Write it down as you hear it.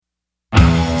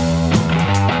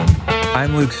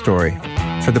I'm Luke Story.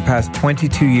 For the past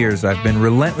 22 years, I've been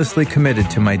relentlessly committed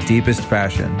to my deepest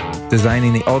passion,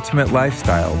 designing the ultimate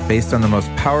lifestyle based on the most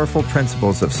powerful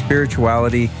principles of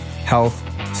spirituality, health,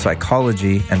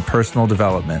 psychology, and personal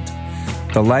development.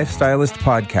 The Lifestylist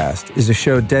Podcast is a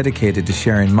show dedicated to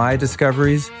sharing my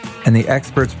discoveries and the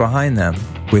experts behind them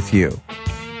with you.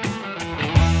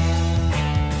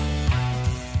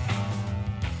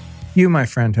 You, my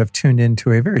friend, have tuned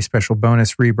into a very special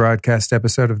bonus rebroadcast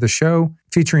episode of the show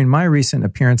featuring my recent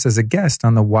appearance as a guest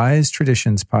on the Wise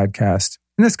Traditions podcast.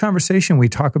 In this conversation, we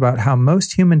talk about how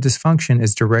most human dysfunction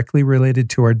is directly related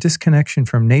to our disconnection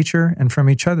from nature and from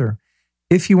each other.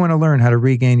 If you want to learn how to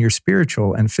regain your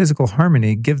spiritual and physical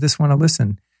harmony, give this one a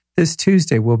listen. This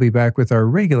Tuesday, we'll be back with our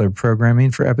regular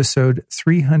programming for episode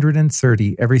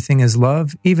 330, Everything is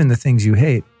Love, Even the Things You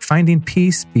Hate, Finding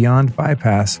Peace Beyond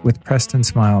Bypass with Preston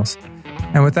Smiles.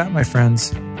 And with that, my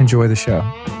friends, enjoy the show.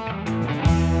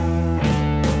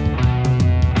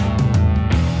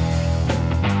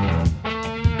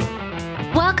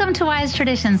 Welcome to Wise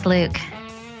Traditions, Luke.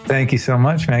 Thank you so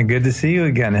much, man. Good to see you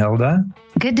again, Hilda.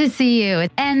 Good to see you.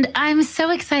 And I'm so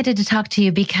excited to talk to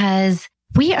you because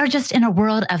we are just in a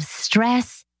world of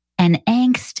stress and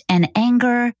angst and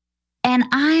anger. And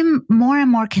I'm more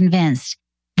and more convinced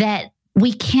that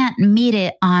we can't meet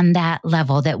it on that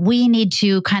level, that we need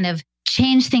to kind of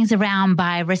change things around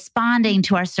by responding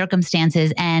to our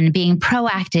circumstances and being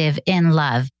proactive in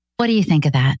love. What do you think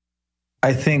of that?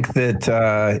 I think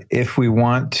that if we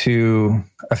want to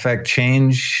affect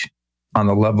change on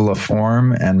the level of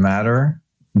form and matter,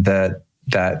 that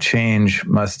change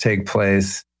must take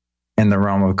place in the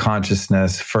realm of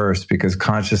consciousness first, because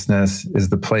consciousness is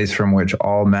the place from which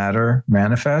all matter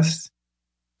manifests.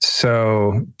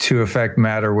 So to affect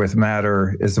matter with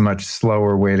matter is a much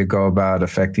slower way to go about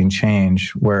affecting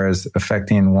change, whereas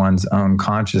affecting one's own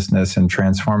consciousness and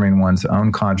transforming one's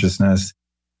own consciousness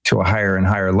to a higher and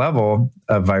higher level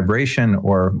of vibration,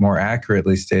 or more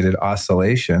accurately stated,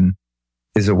 oscillation,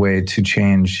 is a way to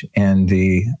change in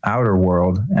the outer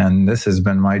world. And this has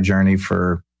been my journey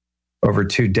for over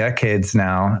 2 decades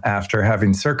now, after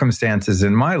having circumstances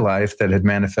in my life that had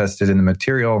manifested in the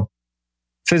material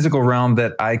physical realm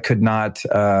that I could not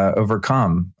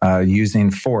overcome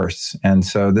using force. And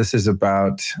so this is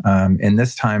about, in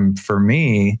this time for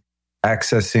me,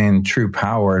 accessing true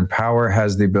power. And power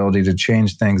has the ability to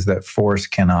change things that force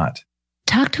cannot.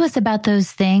 Talk to us about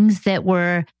those things that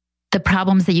were the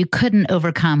problems that you couldn't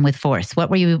overcome with force. What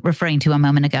were you referring to a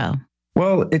moment ago?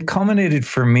 Well, it culminated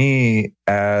for me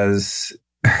as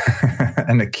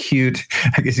an acute,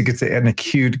 I guess you could say, an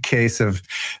acute case of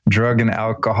drug and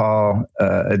alcohol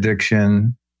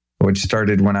addiction, which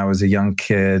started when I was a young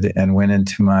kid and went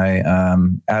into my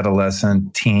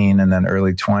adolescent, teen, and then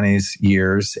early 20s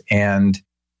years. And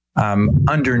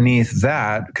underneath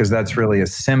that, because that's really a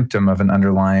symptom of an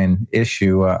underlying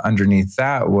issue, underneath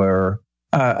that were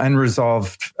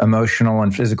unresolved emotional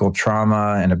and physical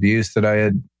trauma and abuse that I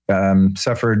had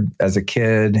suffered as a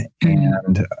kid.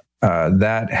 And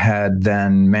that had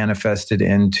then manifested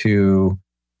into,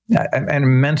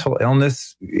 and mental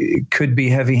illness could be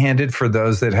heavy-handed for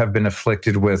those that have been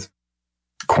afflicted with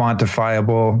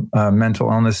quantifiable mental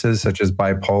illnesses such as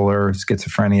bipolar,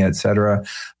 schizophrenia, etc.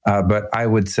 But I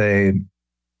would say,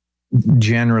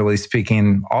 generally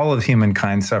speaking, all of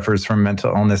humankind suffers from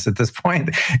mental illness at this point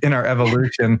in our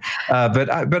evolution.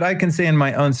 But I can say in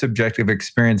my own subjective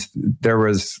experience, there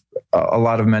was a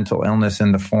lot of mental illness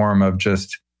in the form of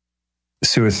just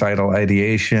suicidal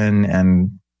ideation and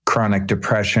chronic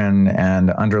depression and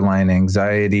underlying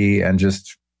anxiety and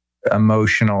just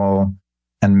emotional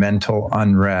and mental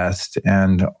unrest.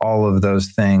 And all of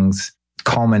those things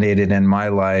culminated in my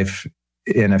life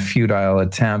in a futile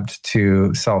attempt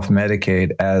to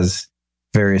self-medicate as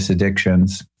various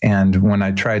addictions. And when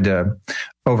I tried to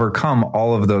overcome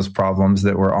all of those problems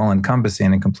that were all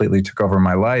encompassing and completely took over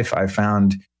my life, I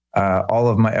found all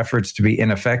of my efforts to be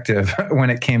ineffective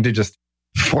when it came to just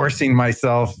forcing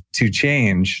myself to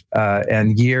change.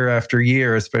 And year after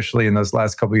year, especially in those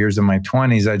last couple of years of my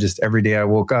 20s, every day I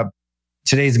woke up,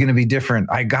 today's going to be different.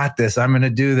 I got this. I'm going to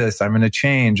do this. I'm going to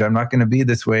change. I'm not going to be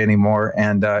this way anymore.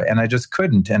 And I just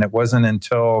couldn't. And it wasn't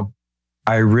until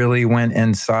I really went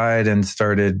inside and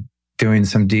started doing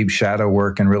some deep shadow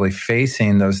work and really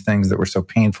facing those things that were so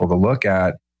painful to look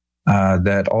at,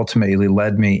 that ultimately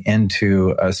led me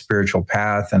into a spiritual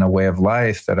path and a way of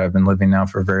life that I've been living now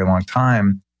for a very long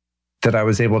time, that I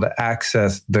was able to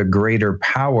access the greater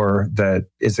power that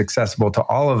is accessible to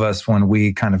all of us when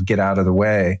we kind of get out of the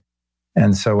way.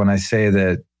 And so when I say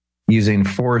that using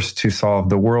force to solve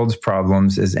the world's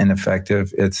problems is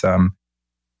ineffective, it's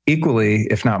equally,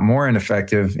 if not more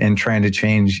ineffective in trying to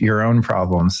change your own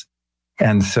problems.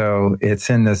 And so it's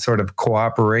in this sort of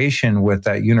cooperation with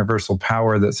that universal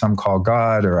power that some call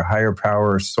God or a higher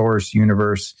power, source,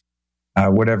 universe,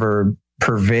 whatever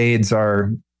pervades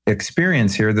our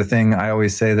experience here. The thing I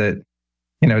always say that,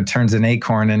 turns an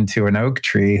acorn into an oak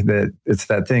tree, that it's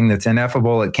that thing that's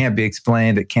ineffable. It can't be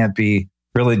explained. It can't be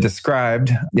really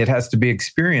described. It has to be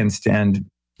experienced. And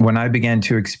when I began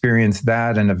to experience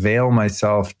that and avail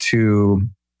myself to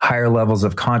higher levels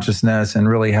of consciousness and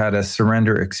really had a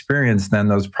surrender experience, then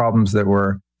those problems that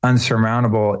were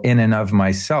unsurmountable in and of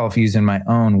myself, using my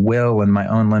own will and my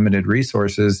own limited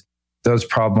resources, those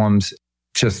problems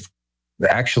just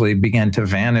actually began to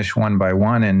vanish one by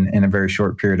one in a very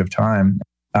short period of time.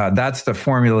 That's the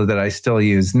formula that I still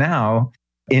use now,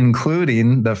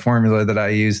 including the formula that I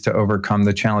use to overcome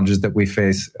the challenges that we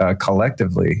face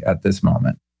collectively at this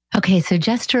moment. Okay, so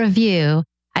just to review,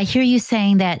 I hear you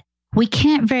saying that we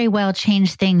can't very well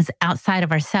change things outside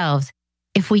of ourselves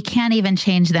if we can't even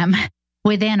change them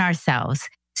within ourselves.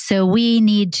 So we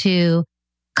need to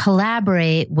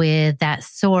collaborate with that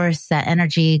source, that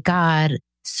energy, God,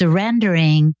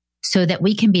 surrendering so that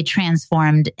we can be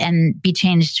transformed and be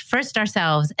changed first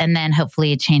ourselves and then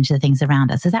hopefully change the things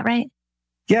around us. Is that right?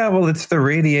 Yeah, well, it's the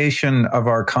radiation of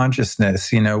our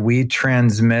consciousness. We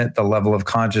transmit the level of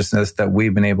consciousness that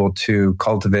we've been able to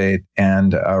cultivate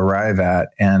and arrive at.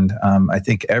 And I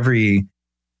think every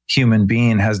human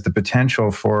being has the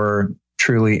potential for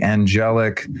truly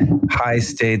angelic, high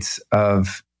states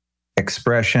of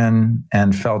expression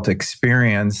and felt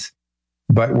experience.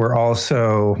 But we're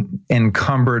also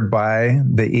encumbered by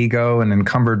the ego and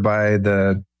encumbered by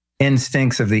the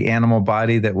instincts of the animal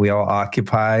body that we all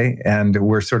occupy. And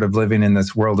we're sort of living in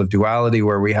this world of duality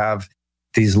where we have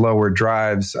these lower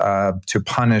drives to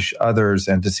punish others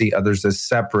and to see others as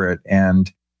separate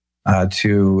and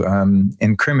to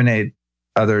incriminate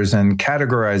others and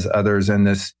categorize others. And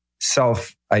this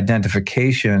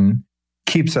self-identification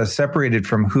keeps us separated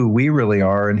from who we really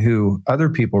are and who other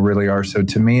people really are. So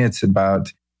to me, it's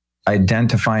about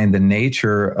identifying the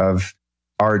nature of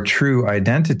our true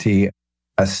identity,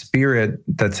 a spirit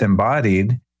that's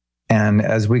embodied. And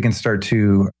as we can start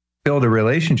to build a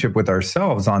relationship with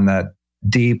ourselves on that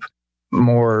deep,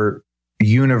 more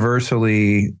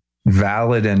universally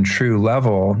valid and true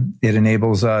level, it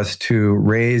enables us to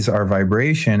raise our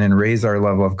vibration and raise our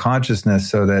level of consciousness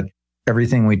so that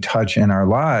everything we touch in our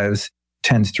lives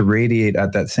tends to radiate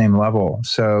at that same level.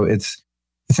 So it's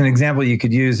an example you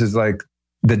could use is like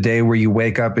the day where you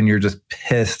wake up and you're just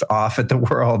pissed off at the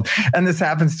world. And this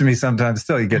happens to me sometimes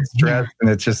still. You get stressed and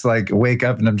it's just like, wake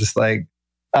up and I'm just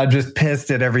pissed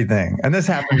at everything. And this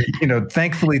happens,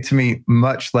 thankfully to me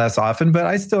much less often, but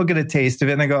I still get a taste of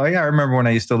it. And I go, oh, yeah, I remember when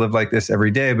I used to live like this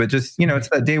every day. But just, it's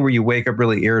that day where you wake up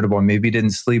really irritable and maybe you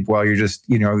didn't sleep well. You're just,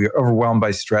 you're overwhelmed by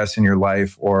stress in your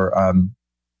life, or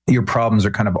your problems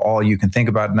are kind of all you can think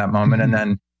about in that moment. Mm-hmm.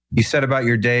 And then you set about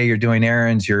your day, you're doing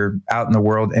errands, you're out in the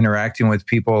world interacting with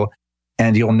people,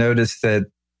 and you'll notice that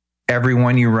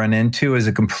everyone you run into is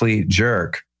a complete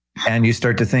jerk. And you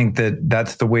start to think that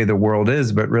that's the way the world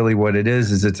is. But really what it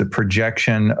is it's a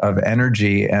projection of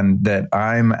energy, and that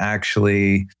I'm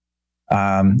actually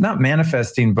not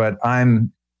manifesting, but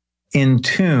I'm in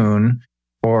tune,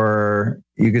 or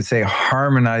you could say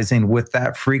harmonizing with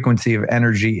that frequency of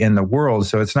energy in the world.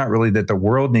 So it's not really that the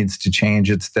world needs to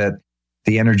change. It's that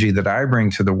the energy that I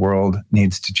bring to the world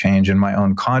needs to change in my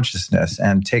own consciousness.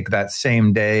 And take that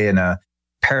same day in a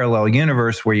parallel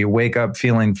universe where you wake up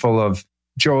feeling full of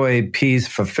joy, peace,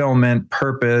 fulfillment,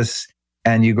 purpose,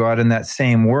 and you go out in that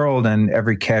same world, and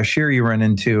every cashier you run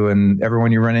into and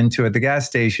everyone you run into at the gas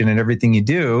station and everything you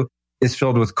do is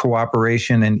filled with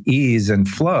cooperation and ease and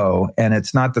flow. And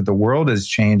it's not that the world has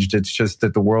changed. It's just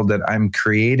that the world that I'm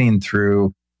creating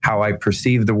through how I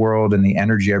perceive the world and the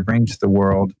energy I bring to the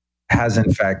world has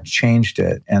in fact changed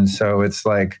it. And so it's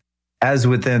like, as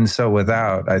within, so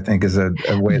without, I think is a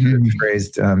way that it's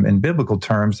phrased in biblical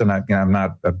terms. And I'm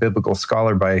not a biblical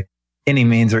scholar by any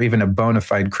means, or even a bona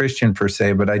fide Christian per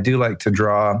se, but I do like to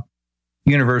draw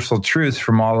universal truths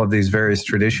from all of these various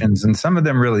traditions. And some of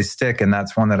them really stick. And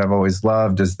that's one that I've always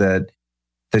loved, is that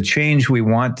the change we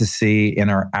want to see in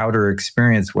our outer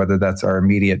experience, whether that's our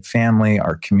immediate family,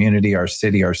 our community, our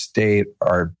city, our state,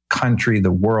 our country,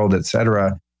 the world,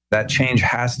 etc., that change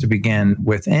has to begin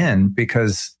within.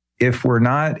 Because if we're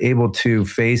not able to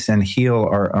face and heal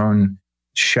our own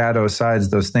shadow sides,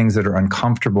 those things that are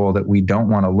uncomfortable that we don't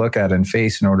want to look at and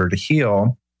face in order to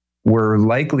heal, we're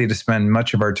likely to spend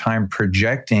much of our time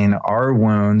projecting our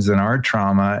wounds and our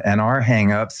trauma and our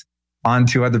hangups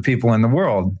onto other people in the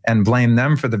world and blame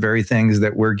them for the very things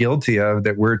that we're guilty of,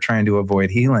 that we're trying to avoid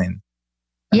healing.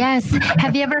 Yes.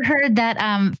 Have you ever heard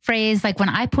that phrase, like when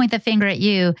I point the finger at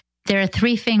you, there are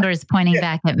 3 fingers pointing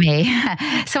back at me?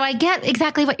 So I get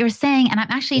exactly what you're saying. And I'm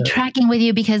actually tracking with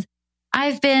you because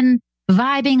I've been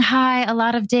vibing high a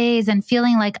lot of days and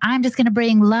feeling like I'm just going to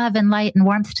bring love and light and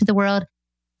warmth to the world.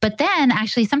 But then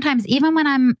actually sometimes even when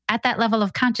I'm at that level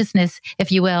of consciousness,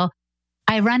 if you will,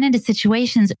 I run into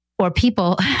situations or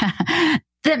people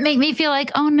that make me feel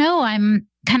like, oh no, I'm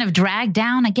kind of dragged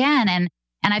down again.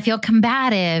 And I feel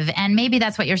combative. And maybe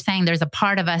that's what you're saying. There's a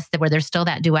part of us where there's still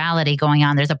that duality going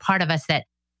on. There's a part of us that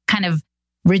kind of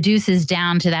reduces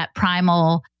down to that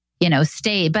primal,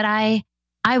 state. But I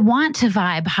want to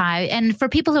vibe high. And for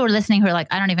people who are listening who are like,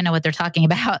 I don't even know what they're talking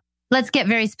about, let's get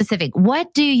very specific.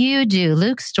 What do you do,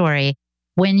 Luke's story?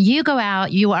 When you go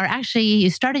out, you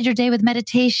started your day with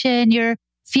meditation, you're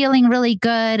feeling really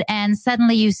good, and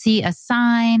suddenly you see a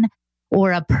sign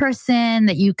or a person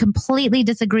that you completely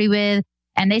disagree with,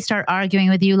 and they start arguing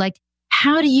with you. Like,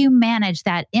 how do you manage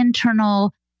that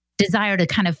internal desire to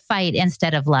kind of fight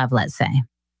instead of love, let's say?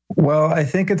 Well, I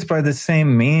think it's by the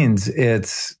same means.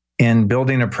 It's in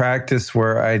building a practice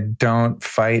where I don't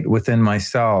fight within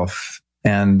myself.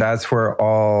 And that's where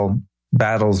all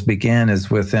battles begin,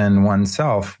 is within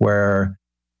oneself, where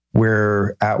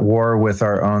we're at war with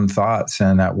our own thoughts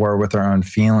and at war with our own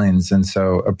feelings. And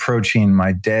so approaching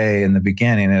my day in the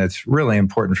beginning, and it's really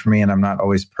important for me, and I'm not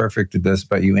always perfect at this,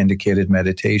 but you indicated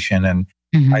meditation. And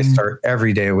I start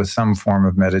every day with some form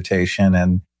of meditation.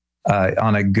 And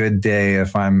on a good day,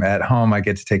 if I'm at home, I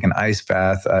get to take an ice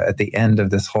bath at the end of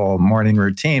this whole morning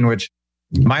routine, which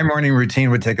my morning routine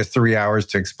would take us 3 hours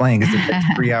to explain because it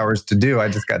takes 3 hours to do. I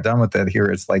just got done with it here.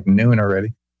 It's like noon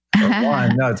already. Or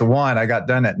 1. No, it's 1. I got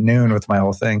done at noon with my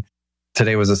whole thing.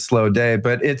 Today was a slow day,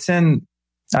 but it's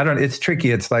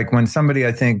tricky. It's like when somebody,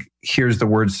 I think, hears the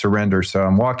word surrender. So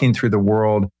I'm walking through the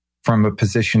world from a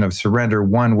position of surrender.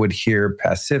 One would hear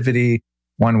passivity.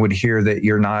 One would hear that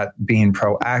you're not being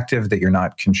proactive, that you're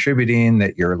not contributing,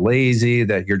 that you're lazy,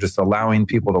 that you're just allowing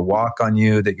people to walk on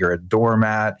you, that you're a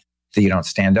doormat, that you don't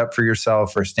stand up for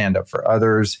yourself or stand up for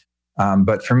others.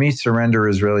 But for me, surrender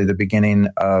is really the beginning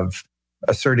of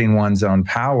asserting one's own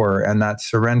power. And that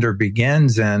surrender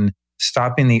begins in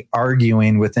stopping the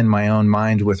arguing within my own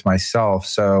mind with myself.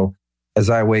 So as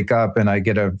I wake up and I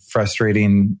get a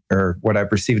frustrating, or what I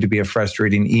perceive to be a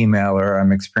frustrating email, or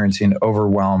I'm experiencing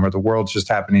overwhelm, or the world's just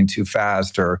happening too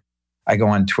fast, or I go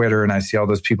on Twitter and I see all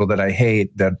those people that I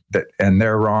hate that and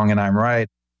they're wrong and I'm right.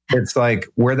 It's like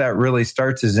where that really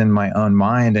starts is in my own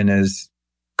mind and is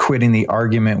quitting the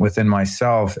argument within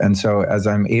myself. And so as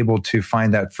I'm able to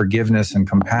find that forgiveness and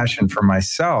compassion for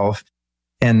myself,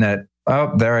 and that,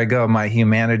 oh, there I go, my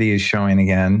humanity is showing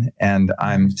again, and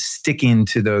I'm sticking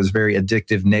to those very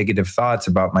addictive negative thoughts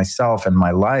about myself and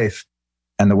my life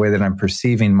and the way that I'm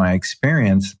perceiving my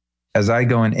experience, as I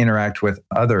go and interact with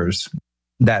others,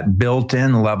 that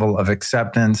built-in level of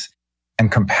acceptance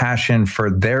and compassion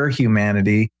for their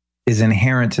humanity is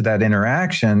inherent to that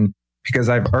interaction, because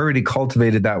I've already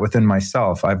cultivated that within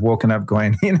myself. I've woken up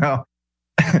going,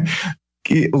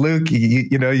 Luke,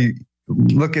 you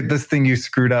look at this thing you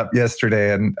screwed up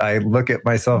yesterday. And I look at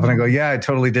myself and I go, yeah, I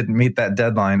totally didn't meet that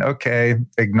deadline. Okay,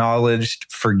 acknowledged,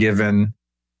 forgiven.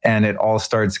 And it all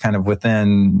starts kind of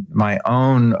within my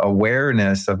own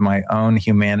awareness of my own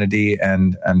humanity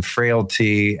and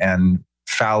frailty and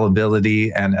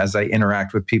fallibility. And as I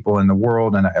interact with people in the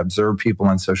world and I observe people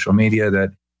on social media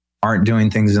that aren't doing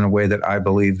things in a way that I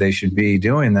believe they should be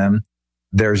doing them,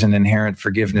 there's an inherent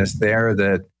forgiveness there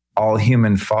that all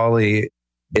human folly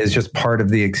is just part of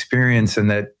the experience, and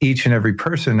that each and every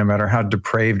person, no matter how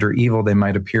depraved or evil they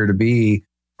might appear to be,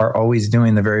 are always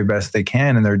doing the very best they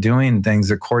can. And they're doing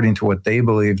things according to what they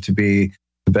believe to be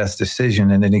the best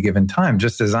decision at any given time,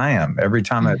 just as I am. Every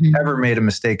time I've ever made a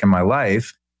mistake in my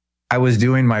life, I was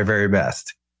doing my very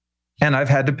best. And I've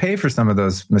had to pay for some of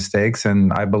those mistakes.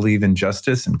 And I believe in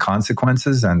justice and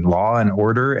consequences and law and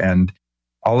order and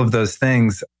all of those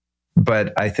things.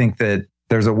 But I think that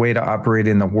there's a way to operate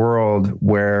in the world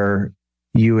where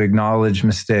you acknowledge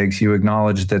mistakes, you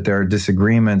acknowledge that there are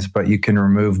disagreements, but you can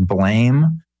remove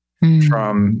blame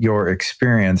from your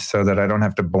experience, so that I don't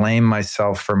have to blame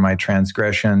myself for my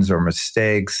transgressions or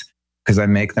mistakes, because I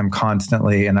make them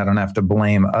constantly, and I don't have to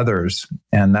blame others.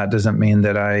 And that doesn't mean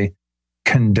that I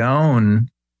condone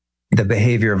the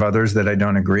behavior of others that I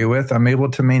don't agree with. I'm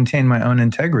able to maintain my own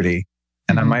integrity.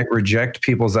 And I might reject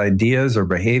people's ideas or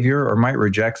behavior, or might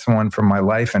reject someone from my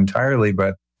life entirely,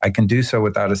 but I can do so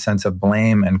without a sense of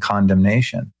blame and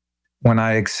condemnation. when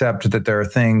I accept that there are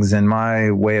things in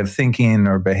my way of thinking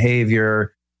or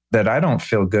behavior that I don't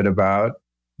feel good about,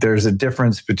 there's a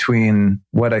difference between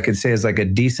what I could say is like a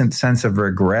decent sense of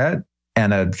regret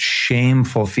and a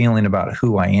shameful feeling about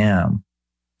who I am.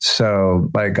 So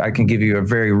like I can give you a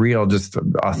very real, just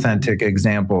authentic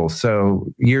example. So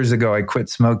years ago, I quit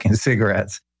smoking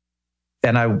cigarettes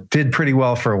and I did pretty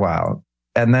well for a while.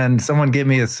 And then someone gave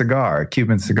me a cigar, a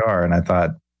Cuban cigar. And I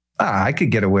thought, I could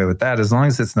get away with that as long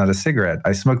as it's not a cigarette.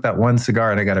 I smoked that one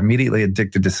cigar and I got immediately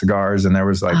addicted to cigars. And there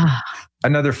was like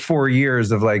another 4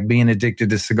 years of like being addicted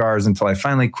to cigars until I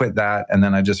finally quit that. And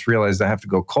then I just realized I have to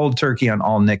go cold turkey on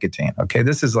all nicotine. Okay.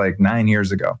 This is like 9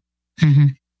 years ago. Mm-hmm.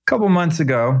 A couple months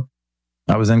ago,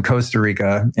 I was in Costa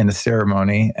Rica in a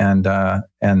ceremony and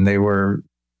they were,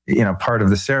 part of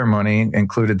the ceremony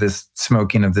included this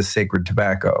smoking of this sacred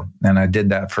tobacco. And I did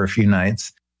that for a few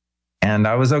nights and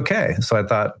I was okay. So I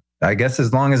thought, I guess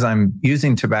as long as I'm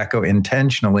using tobacco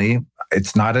intentionally,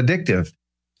 it's not addictive.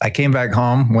 I came back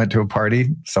home, went to a party.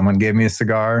 Someone gave me a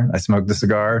cigar. I smoked the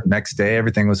cigar. Next day,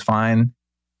 everything was fine.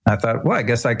 I thought, well, I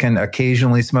guess I can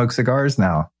occasionally smoke cigars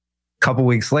now. A couple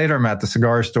weeks later, I'm at the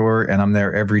cigar store and I'm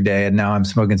there every day. And now I'm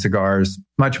smoking cigars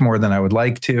much more than I would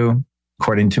like to,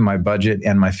 according to my budget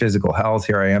and my physical health.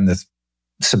 Here I am, this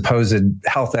supposed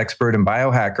health expert and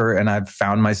biohacker, and I've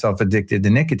found myself addicted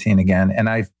to nicotine again. And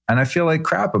I feel like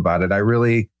crap about it. I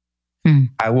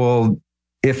will,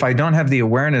 if I don't have the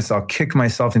awareness, I'll kick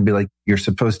myself and be like, you're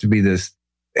supposed to be this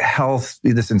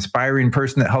inspiring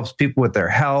person that helps people with their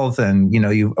health. And,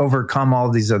 you've overcome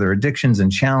all these other addictions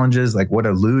and challenges. Like what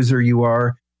a loser you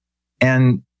are.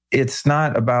 And it's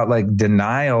not about like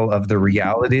denial of the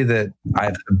reality that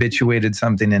I've habituated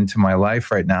something into my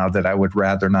life right now that I would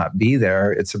rather not be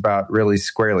there. It's about really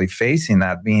squarely facing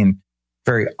that, being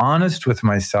very honest with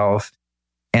myself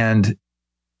and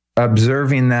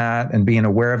observing that and being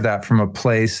aware of that from a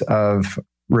place of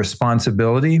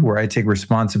responsibility, where I take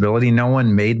responsibility. No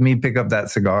one made me pick up that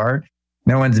cigar.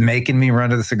 No one's making me run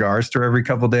to the cigar store every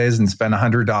couple of days and spend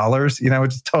 $100.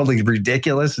 It's totally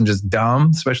ridiculous and just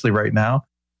dumb, especially right now.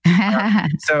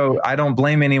 So I don't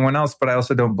blame anyone else, but I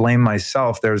also don't blame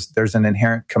myself. There's an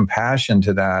inherent compassion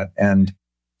to that. And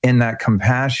in that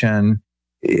compassion,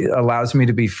 it allows me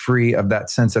to be free of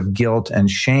that sense of guilt and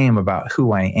shame about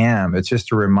who I am. It's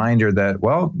just a reminder that,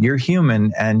 well, you're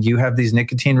human and you have these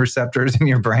nicotine receptors in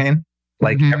your brain.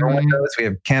 Like everyone does. We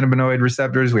have cannabinoid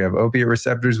receptors. We have opiate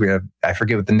receptors. We have, I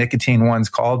forget what the nicotine one's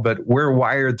called, but we're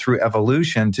wired through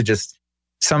evolution to just,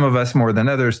 some of us more than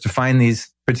others, to find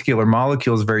these particular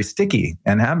molecules very sticky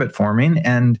and habit forming.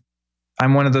 And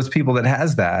I'm one of those people that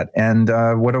has that. And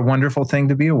what a wonderful thing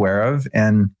to be aware of.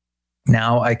 And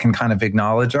now I can kind of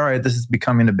acknowledge, all right, this is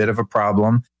becoming a bit of a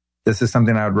problem. This is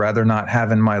something I would rather not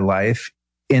have in my life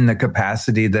in the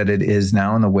capacity that it is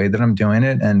now in the way that I'm doing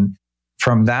it. And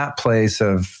from that place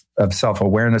of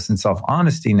self-awareness and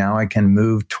self-honesty, now I can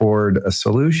move toward a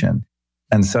solution.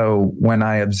 And so when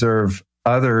I observe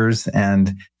others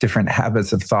and different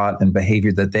habits of thought and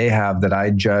behavior that they have that I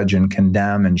judge and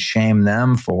condemn and shame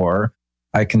them for,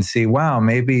 I can see, wow,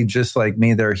 maybe just like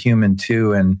me, they're human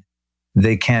too. And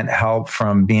they can't help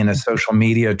from being a social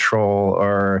media troll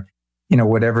or,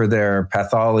 whatever their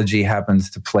pathology happens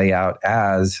to play out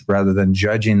as. Rather than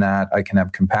judging that, I can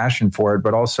have compassion for it,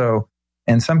 but also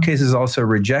in some cases also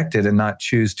reject it and not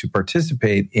choose to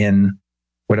participate in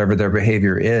whatever their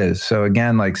behavior is. So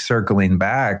again, like circling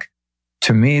back,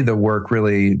 to me, the work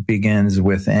really begins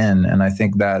within. And I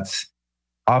think that's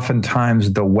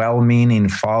oftentimes the well-meaning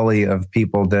folly of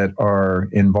people that are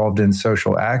involved in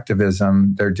social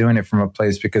activism. They're doing it from a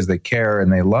place because they care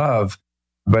and they love,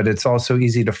 but it's also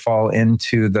easy to fall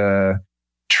into the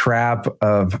trap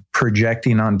of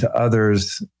projecting onto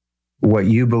others what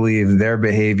you believe their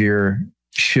behavior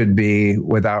should be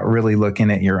without really looking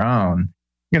at your own.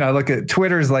 I look at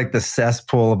Twitter's like the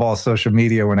cesspool of all social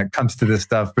media when it comes to this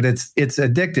stuff, but it's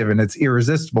addictive and it's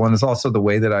irresistible. And it's also the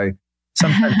way that I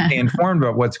sometimes stay informed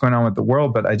about what's going on with the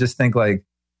world. But I just think like,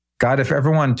 God, if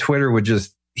everyone on Twitter would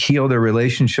just heal their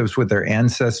relationships with their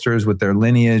ancestors, with their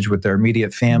lineage, with their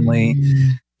immediate family,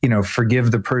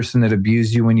 forgive the person that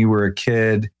abused you when you were a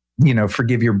kid,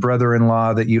 forgive your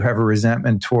brother-in-law that you have a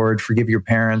resentment toward, forgive your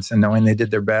parents and knowing they did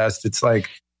their best. It's like,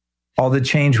 all the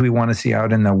change we want to see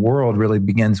out in the world really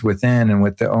begins within and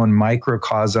with the own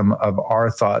microcosm of our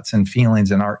thoughts and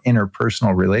feelings and our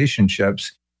interpersonal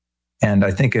relationships. And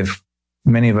I think if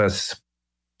many of us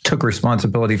took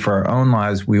responsibility for our own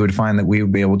lives, we would find that we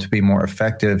would be able to be more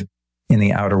effective in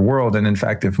the outer world. And in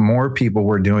fact, if more people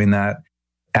were doing that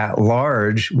at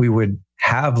large, we would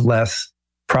have less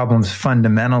problems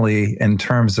fundamentally in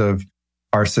terms of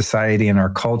our society and our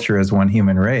culture as one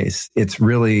human race. It's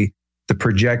really the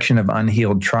projection of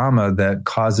unhealed trauma that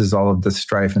causes all of the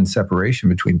strife and separation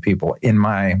between people, in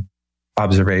my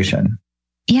observation.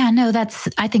 Yeah, no,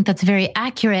 I think that's very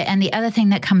accurate. And the other thing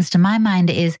that comes to my mind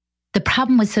is the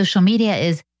problem with social media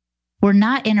is we're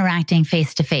not interacting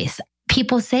face to face.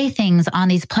 People say things on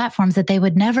these platforms that they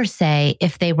would never say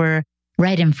if they were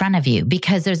right in front of you,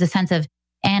 because there's a sense of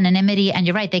anonymity. And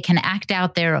you're right, they can act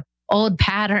out their old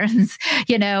patterns,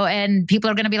 and people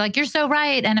are going to be like, you're so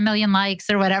right, and a million likes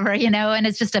or whatever, and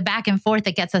it's just a back and forth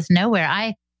that gets us nowhere.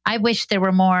 I wish there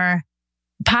were more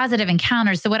positive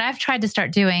encounters. So what I've tried to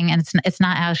start doing, and it's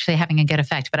not actually having a good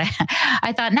effect, but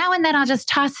I thought now and then I'll just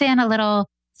toss in a little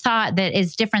thought that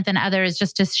is different than others,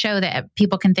 just to show that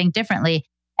people can think differently.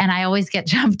 And I always get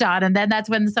jumped on. And then that's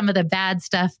when some of the bad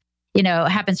stuff,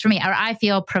 happens for me, or I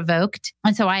feel provoked.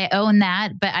 And so I own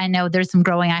that, but I know there's some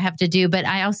growing I have to do, but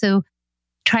I also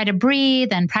try to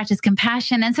breathe and practice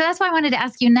compassion. And so that's why I wanted to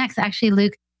ask you next, actually,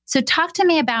 Luke. So talk to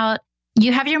me about,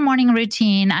 you have your morning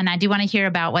routine, and I do want to hear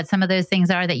about what some of those things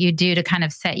are that you do to kind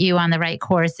of set you on the right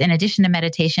course in addition to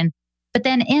meditation. But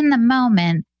then in the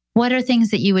moment, what are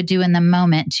things that you would do in the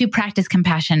moment to practice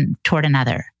compassion toward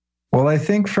another? Well, I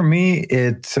think for me,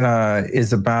 it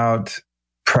is about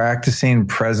practicing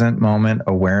present moment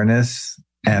awareness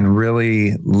and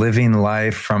really living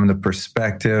life from the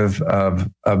perspective of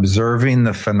observing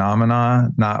the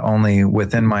phenomena, not only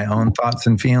within my own thoughts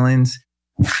and feelings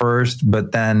first,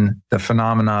 but then the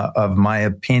phenomena of my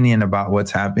opinion about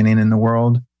what's happening in the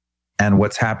world and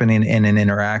what's happening in an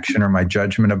interaction, or my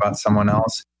judgment about someone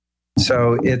else.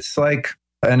 So it's like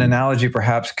an analogy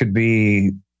perhaps could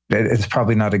be, it's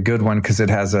probably not a good one because it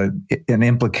has an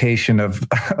implication of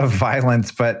violence,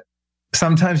 but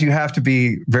sometimes you have to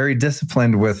be very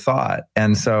disciplined with thought.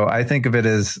 And so I think of it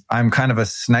as I'm kind of a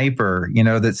sniper,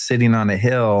 that's sitting on a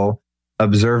hill,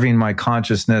 observing my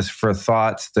consciousness for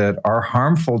thoughts that are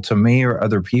harmful to me or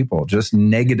other people, just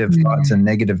negative thoughts and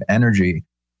negative energy.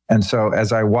 And so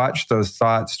as I watch those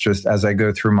thoughts, just as I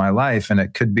go through my life, and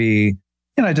it could be,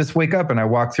 I just wake up and I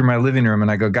walk through my living room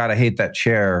and I go, God, I hate that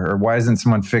chair, or why isn't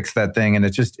someone fix that thing? And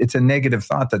it's a negative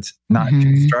thought that's not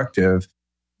constructive.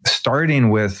 Starting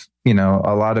with,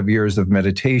 a lot of years of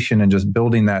meditation and just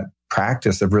building that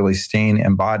practice of really staying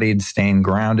embodied, staying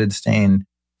grounded, staying,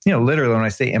 literally when I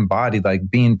say embodied,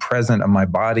 like being present of my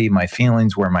body, my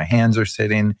feelings, where my hands are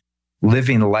sitting,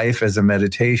 living life as a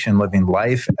meditation, living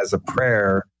life as a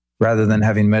prayer, rather than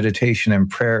having meditation and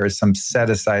prayer as some set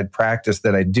aside practice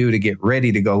that I do to get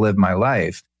ready to go live my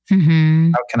life. How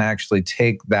can I actually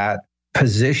take that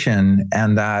position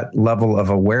and that level of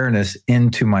awareness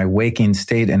into my waking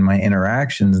state and my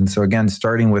interactions? And so again,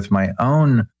 starting with my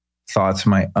own thoughts,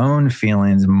 my own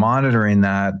feelings, monitoring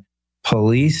that,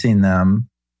 policing them,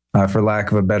 for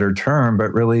lack of a better term,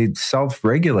 but really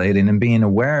self-regulating and being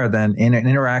aware. Then in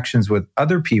interactions with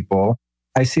other people,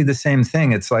 I see the same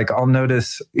thing. It's like I'll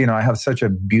notice, I have such a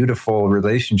beautiful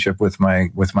relationship with my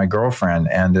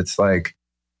girlfriend, and it's like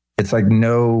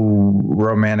no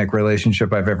romantic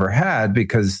relationship I've ever had,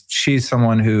 because she's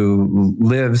someone who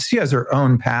she has her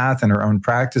own path and her own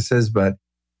practices, but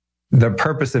the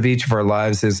purpose of each of our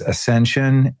lives is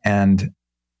ascension and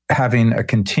having a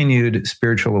continued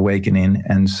spiritual awakening.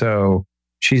 And so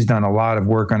she's done a lot of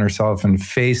work on herself and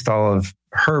faced all of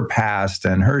her past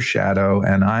and her shadow,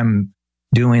 and I'm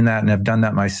doing that and have done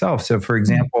that myself. So for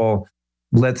example,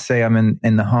 let's say I'm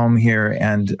in the home here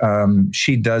and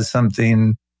she does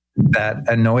something that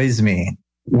annoys me.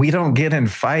 We don't get in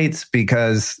fights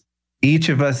because each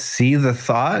of us see the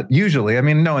thought. Usually,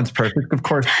 no one's perfect. Of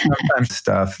course, sometimes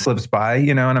stuff slips by,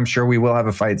 and I'm sure we will have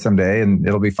a fight someday and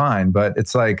it'll be fine. But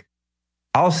it's like,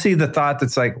 I'll see the thought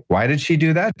that's like, why did she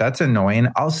do that? That's annoying.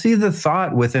 I'll see the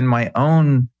thought within my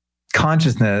own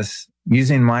consciousness,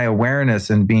 using my awareness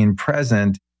and being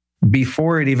present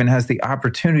before it even has the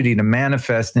opportunity to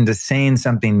manifest into saying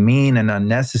something mean and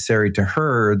unnecessary to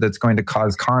her that's going to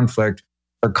cause conflict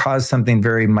or cause something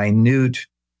very minute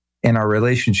in our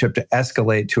relationship to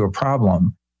escalate to a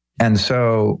problem. And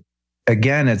so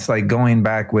again, it's like going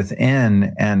back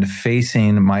within and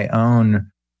facing my own,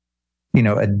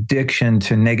 addiction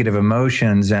to negative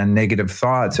emotions and negative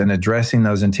thoughts, and addressing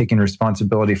those and taking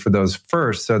responsibility for those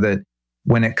first, so that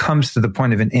when it comes to the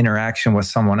point of an interaction with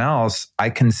someone else,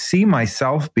 I can see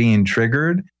myself being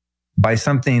triggered by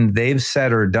something they've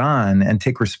said or done and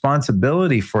take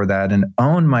responsibility for that and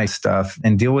own my stuff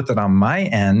and deal with it on my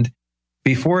end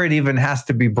before it even has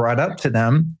to be brought up to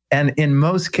them. And in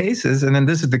most cases, and then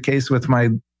this is the case with my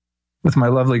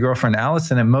lovely girlfriend,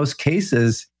 Allison, in most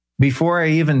cases, before I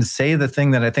even say the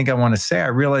thing that I think I want to say, I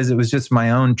realize it was just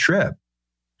my own trip.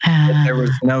 There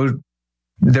was no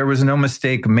there was no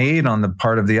mistake made on the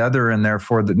part of the other, and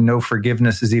therefore no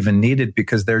forgiveness is even needed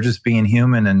because they're just being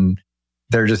human and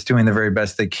they're just doing the very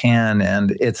best they can.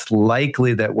 And it's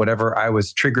likely that whatever I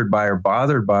was triggered by or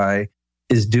bothered by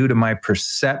is due to my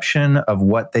perception of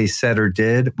what they said or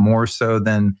did, more so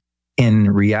than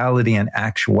in reality and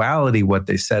actuality what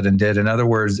they said and did. In other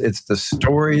words, it's the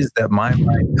stories that my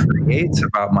mind creates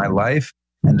about my life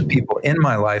and the people in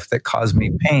my life that cause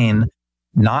me pain,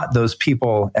 not those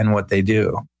people and what they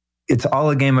do. It's all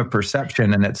a game of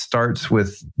perception, and it starts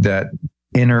with that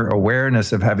inner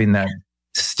awareness of having that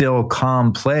still,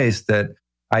 calm place that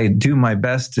I do my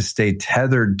best to stay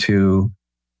tethered to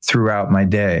throughout my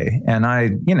day. And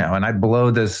I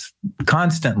blow this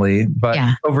constantly, but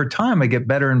over time I get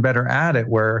better and better at it,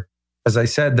 where, as I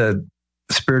said, the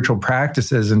spiritual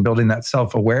practices and building that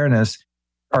self-awareness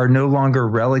are no longer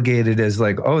relegated as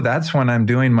like, oh, that's when I'm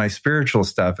doing my spiritual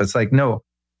stuff. It's like, no,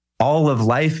 all of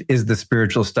life is the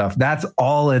spiritual stuff. That's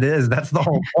all it is. That's the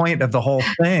whole point of the whole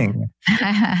thing.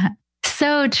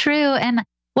 So true. And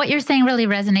what you're saying really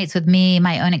resonates with me,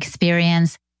 my own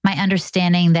experience, my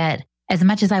understanding that as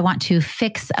much as I want to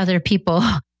fix other people,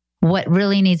 what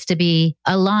really needs to be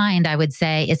aligned, I would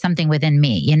say, is something within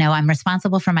me. You know, I'm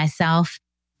responsible for myself,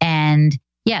 and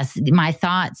yes, my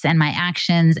thoughts and my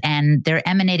actions, and they're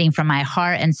emanating from my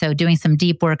heart. And so doing some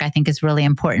deep work, I think, is really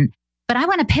important. But I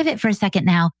want to pivot for a second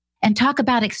now and talk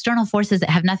about external forces that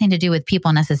have nothing to do with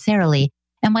people necessarily.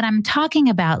 And what I'm talking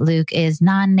about, Luke, is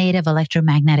non-native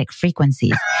electromagnetic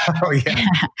frequencies. Oh, yeah.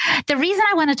 The reason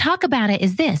I want to talk about it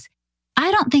is this.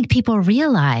 I don't think people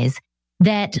realize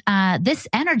that this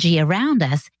energy around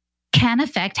us can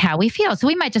affect how we feel. So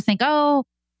we might just think, oh,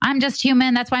 I'm just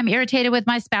human. That's why I'm irritated with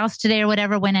my spouse today or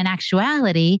whatever, when in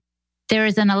actuality, there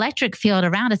is an electric field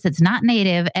around us that's not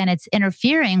native, and it's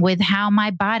interfering with how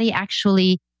my body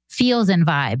actually feels and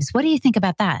vibes. What do you think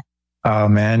about that? Oh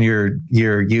man, you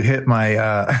hit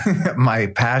my my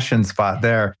passion spot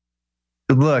there.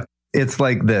 Look, it's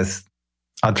like this.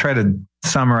 I'll try to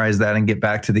summarize that and get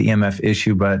back to the EMF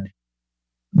issue, but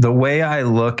the way I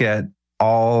look at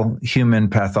all human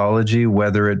pathology,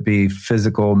 whether it be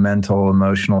physical, mental,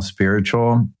 emotional,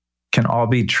 spiritual, can all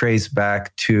be traced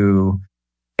back to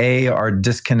our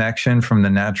disconnection from the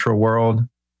natural world,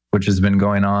 which has been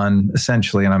going on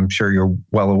essentially, and I'm sure you're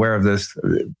well aware of this,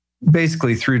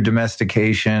 basically through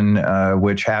domestication,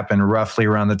 which happened roughly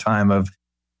around the time of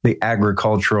the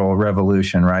agricultural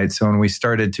revolution, right? So when we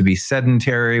started to be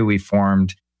sedentary, we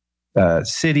formed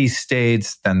city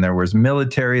states. Then there was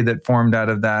military that formed out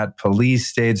of that, police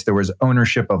states. There was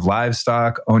ownership of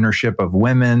livestock, ownership of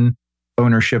women,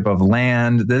 ownership of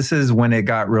land. This is when it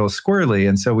got real squirrely.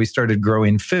 And so we started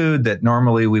growing food that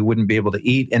normally we wouldn't be able to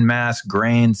eat in mass,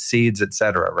 grains, seeds,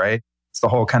 etc. Right? It's the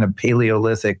whole kind of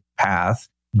Paleolithic path.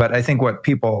 But I think what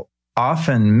people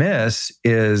often miss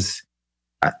is,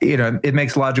 it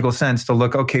makes logical sense to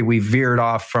look, okay, we veered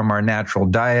off from our natural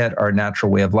diet, our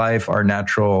natural way of life, our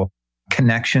natural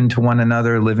connection to one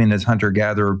another, living as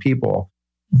hunter-gatherer people.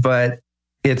 But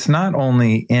it's not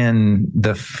only in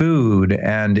the food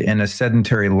and in a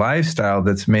sedentary lifestyle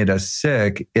that's made us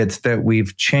sick, it's that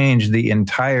we've changed the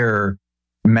entire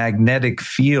magnetic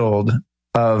field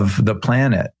of the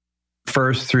planet.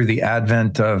 First, through the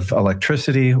advent of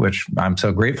electricity, which I'm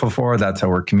so grateful for. That's how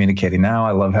we're communicating now.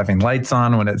 I love having lights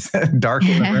on when it's dark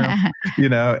in the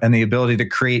room, and the ability to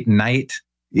create night.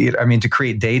 To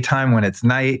create daytime when it's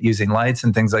night using lights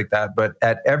and things like that. But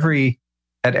at every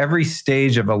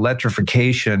stage of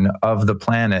electrification of the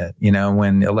planet,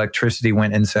 when electricity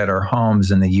went inside our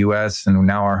homes in the US, and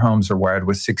now our homes are wired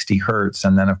with 60 hertz.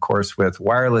 And then, of course, with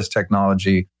wireless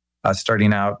technology,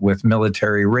 starting out with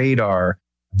military radar,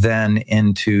 then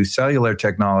into cellular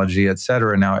technology, et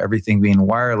cetera. Now everything being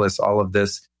wireless, all of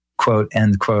this quote,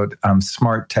 end quote,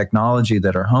 smart technology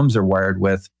that our homes are wired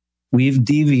with, we've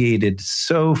deviated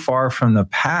so far from the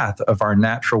path of our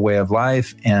natural way of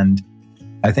life. And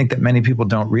I think that many people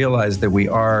don't realize that we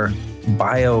are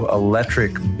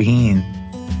bioelectric beings.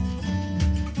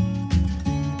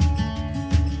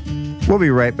 We'll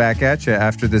be right back at you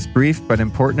after this brief but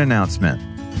important announcement.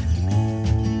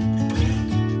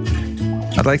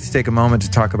 I'd like to take a moment to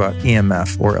talk about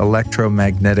EMF, or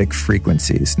electromagnetic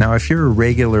frequencies. Now, if you're a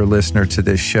regular listener to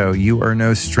this show, you are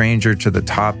no stranger to the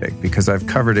topic because I've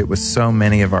covered it with so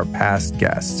many of our past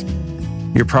guests.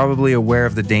 You're probably aware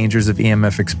of the dangers of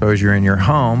EMF exposure in your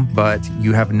home, but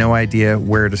you have no idea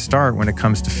where to start when it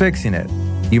comes to fixing it.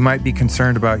 You might be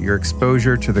concerned about your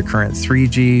exposure to the current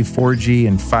 3G, 4G,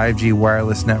 and 5G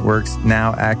wireless networks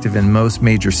now active in most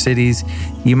major cities.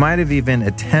 You might have even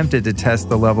attempted to test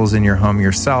the levels in your home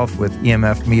yourself with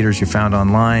EMF meters you found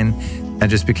online. and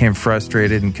just became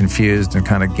frustrated and confused and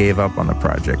kind of gave up on the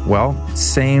project. Well,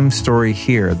 same story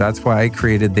here. That's why I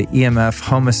created the EMF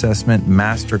Home Assessment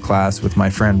Masterclass with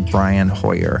my friend Brian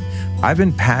Hoyer. I've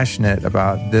been passionate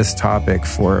about this topic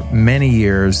for many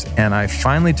years, and I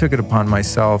finally took it upon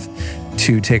myself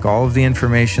to take all of the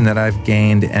information that I've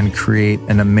gained and create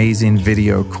an amazing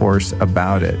video course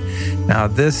about it. Now,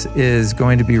 this is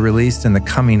going to be released in the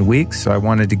coming weeks, so I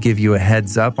wanted to give you a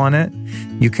heads up on it.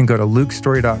 You can go to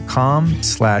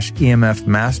lukestory.com/EMF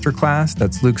Masterclass.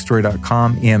 That's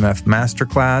lukestory.com EMF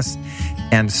Masterclass,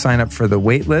 and sign up for the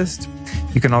wait list.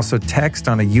 You can also text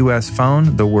on a US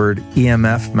phone the word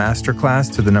EMF Masterclass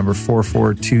to the number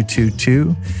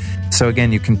 44222. So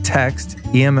again, you can text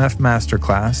EMF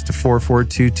Masterclass to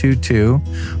 44222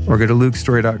 or go to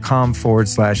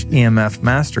lukestory.com/EMF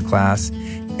Masterclass,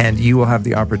 and you will have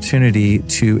the opportunity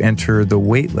to enter the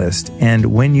wait list. And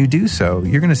when you do so,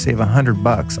 you're going to save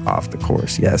 $100 off the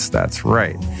course. Yes, that's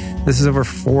right. This is over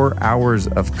 4 hours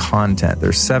of content.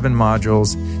 There's 7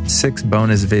 modules, 6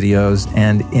 bonus videos.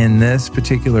 And in this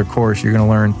particular course, you're going to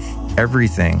learn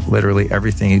everything, literally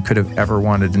everything you could have ever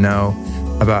wanted to know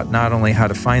about not only how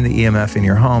to find the EMF in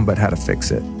your home, but how to fix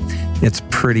it. It's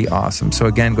pretty awesome. So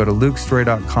again, go to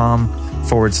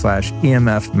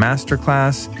lukestory.com/EMF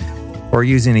Masterclass, or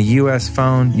using a US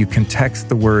phone, you can text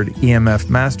the word EMF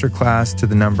Masterclass to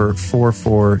the number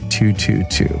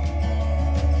 44222.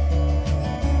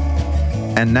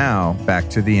 And now back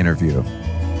to the interview.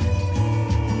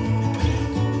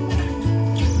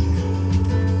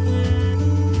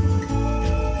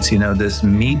 So, this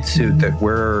meat suit that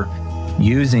we're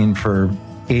using for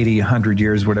 80, 100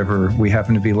 years, whatever we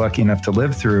happen to be lucky enough to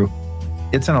live through,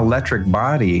 it's an electric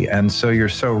body. And so you're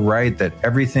so right that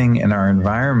everything in our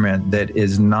environment that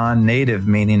is non-native,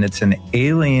 meaning it's an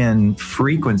alien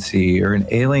frequency or an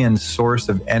alien source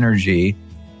of energy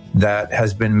that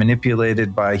has been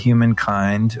manipulated by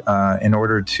humankind in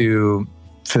order to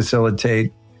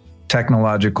facilitate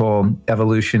technological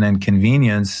evolution and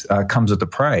convenience, comes with a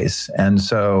price. And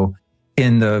so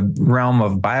in the realm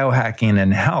of biohacking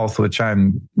and health, which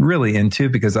I'm really into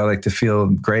because I like to feel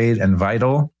great and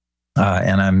vital,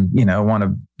 and want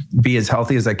to be as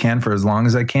healthy as I can for as long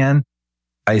as I can.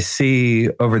 I see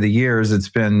over the years, it's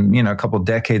been, a couple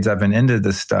decades I've been into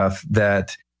this stuff,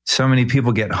 that so many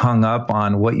people get hung up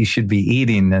on what you should be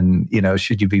eating. And,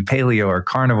 should you be paleo or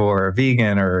carnivore or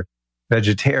vegan or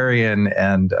vegetarian?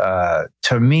 And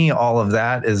to me, all of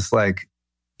that is like,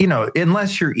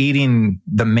 unless you're eating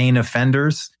the main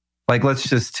offenders, like let's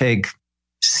just take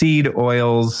seed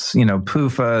oils,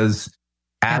 PUFAs,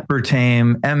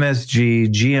 aspartame, MSG,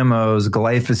 GMOs,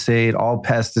 glyphosate, all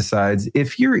pesticides.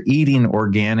 If you're eating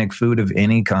organic food of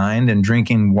any kind and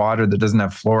drinking water that doesn't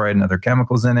have fluoride and other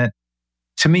chemicals in it,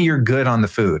 to me, you're good on the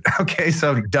food. Okay,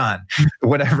 so done.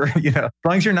 Whatever, as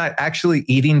long as you're not actually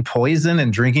eating poison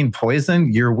and drinking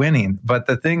poison, you're winning. But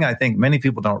the thing I think many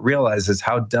people don't realize is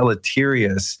how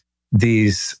deleterious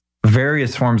these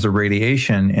various forms of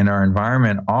radiation in our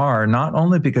environment are, not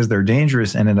only because they're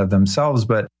dangerous in and of themselves,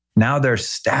 but now they're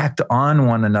stacked on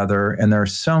one another. And there are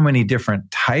so many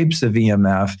different types of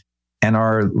EMF, and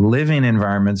our living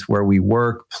environments where we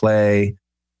work, play,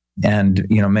 and,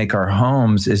 make our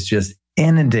homes is just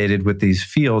inundated with these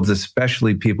fields,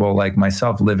 especially people like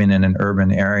myself living in an urban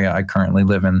area. I currently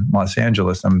live in Los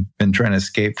Angeles. I've been trying to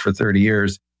escape for 30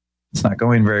 years. It's not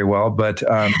going very well, but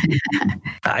I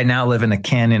now live in a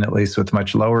canyon, at least with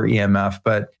much lower EMF.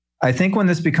 But I think when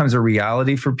this becomes a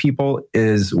reality for people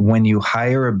is when you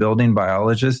hire a building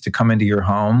biologist to come into your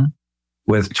home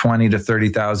with $20,000 to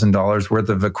 $30,000 worth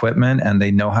of equipment, and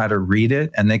they know how to read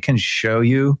it, and they can show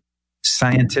you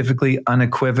scientifically,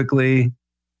 unequivocally,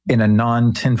 in a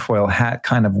non-tinfoil hat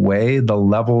kind of way, the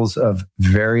levels of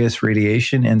various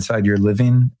radiation inside your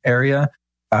living area.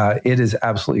 It is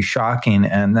absolutely shocking.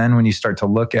 And then when you start to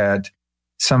look at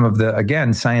some of the,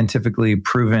 again, scientifically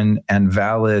proven and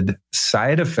valid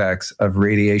side effects of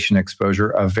radiation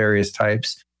exposure of various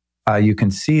types, you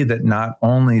can see that not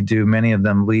only do many of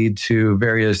them lead to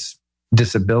various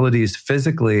disabilities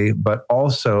physically, but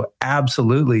also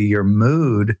absolutely your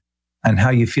mood and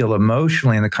how you feel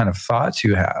emotionally and the kind of thoughts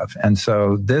you have. And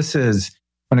so this is,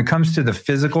 when it comes to the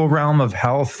physical realm of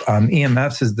health,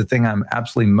 EMFs is the thing I'm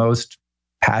absolutely most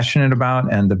passionate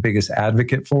about and the biggest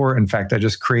advocate for. In fact, I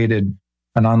just created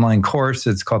an online course.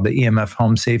 It's called the EMF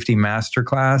Home Safety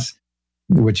Masterclass,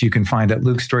 which you can find at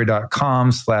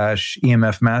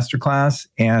lukestory.com/EMF Masterclass.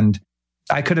 And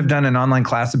I could have done an online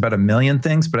class about a million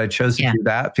things, but I chose to do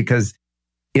that because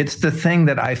it's the thing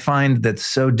that I find that's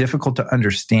so difficult to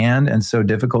understand and so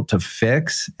difficult to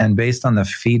fix. And based on the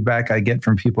feedback I get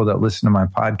from people that listen to my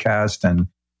podcast and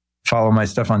follow my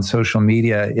stuff on social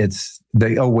media, it's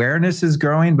the awareness is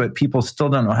growing, but people still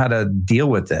don't know how to deal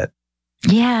with it.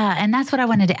 Yeah. And that's what I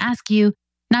wanted to ask you,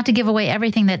 not to give away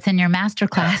everything that's in your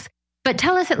masterclass, but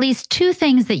tell us at least 2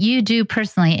 things that you do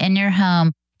personally in your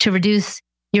home to reduce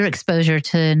your exposure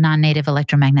to non-native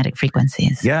electromagnetic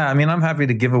frequencies. Yeah. I mean, I'm happy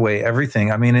to give away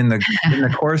everything. I mean, in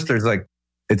the course, there's like,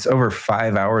 it's over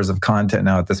 5 hours of content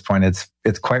now at this point.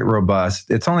 It's quite robust.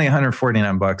 It's only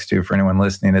 $149 too for anyone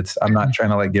listening. I'm not trying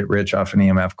to like get rich off an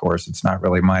EMF course. It's not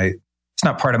really it's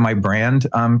not part of my brand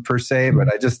per se, but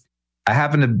I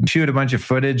happened to shoot a bunch of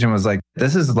footage and was like,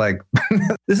 this is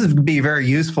be very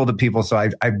useful to people. So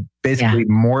I basically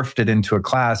morphed it into a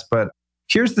class. But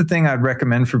here's the thing I'd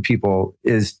recommend for people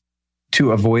is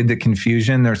to avoid the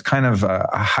confusion. There's kind of a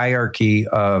hierarchy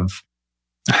of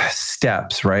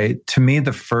steps, right? To me,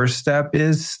 the first step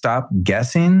is stop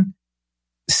guessing,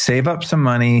 save up some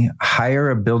money, hire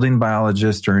a building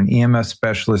biologist or an EMF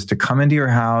specialist to come into your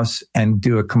house and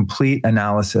do a complete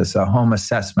analysis, a home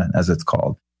assessment, as it's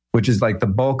called, which is like the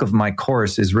bulk of my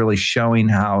course is really showing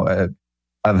how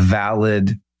a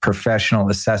valid professional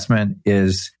assessment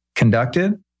is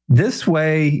conducted. This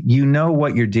way, you know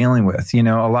what you're dealing with. You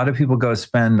know, a lot of people go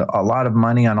spend a lot of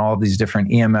money on all these different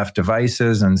EMF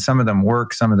devices, and some of them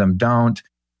work, some of them don't.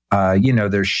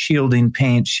 There's shielding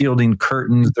paint, shielding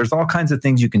curtains. There's all kinds of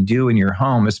things you can do in your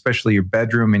home, especially your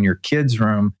bedroom and your kids'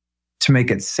 room, to make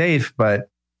it safe. But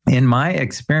in my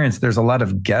experience, there's a lot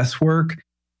of guesswork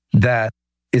that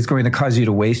is going to cause you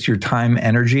to waste your time,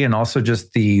 energy, and also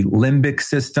just the limbic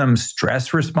system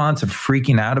stress response of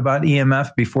freaking out about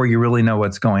EMF before you really know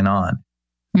what's going on.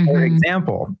 Mm-hmm. For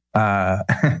example,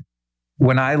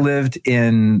 when I lived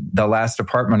in the last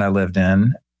apartment I lived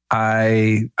in,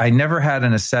 I never had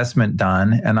an assessment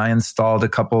done, and I installed a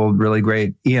couple really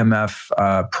great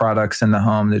EMF products in the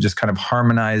home that just kind of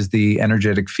harmonized the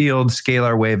energetic field,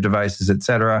 scalar wave devices,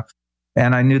 etc.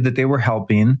 And I knew that they were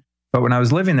helping. But when I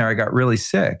was living there, I got really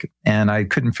sick and I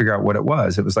couldn't figure out what it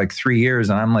was. It was like 3 years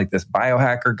and I'm like this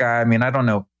biohacker guy. I mean, I don't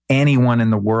know anyone in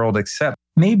the world except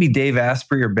maybe Dave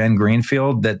Asprey or Ben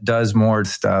Greenfield that does more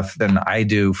stuff than I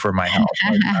do for my health.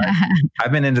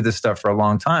 I've been into this stuff for a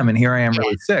long time and here I am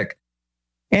really sick.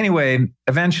 Anyway,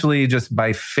 eventually just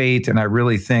by fate, and I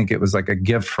really think it was like a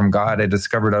gift from God, I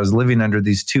discovered I was living under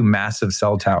these 2 massive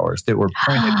cell towers that were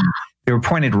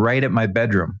pointed right at my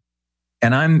bedroom.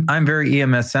 And I'm very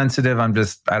EMS sensitive. I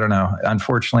don't know.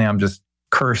 Unfortunately, I'm just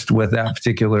cursed with that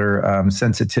particular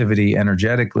sensitivity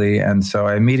energetically. And so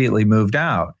I immediately moved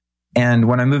out. And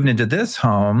when I moved into this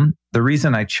home, the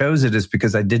reason I chose it is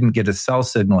because I didn't get a cell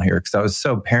signal here because I was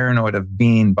so paranoid of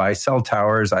being by cell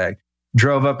towers. I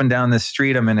drove up and down this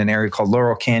street. I'm in an area called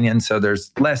Laurel Canyon. So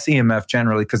there's less EMF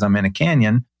generally because I'm in a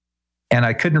canyon. And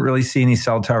I couldn't really see any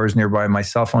cell towers nearby. My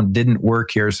cell phone didn't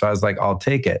work here. So I was like, I'll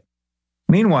take it.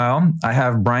 Meanwhile, I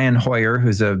have Brian Hoyer,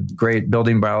 who's a great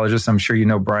building biologist. I'm sure you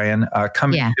know Brian,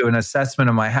 coming to do an assessment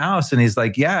of my house. And he's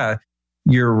like, yeah,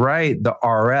 you're right. The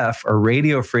RF or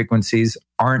radio frequencies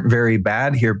aren't very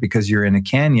bad here because you're in a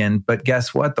canyon. But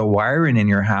guess what? The wiring in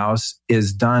your house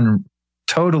is done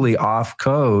totally off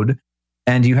code.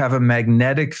 And you have a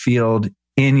magnetic field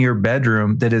in your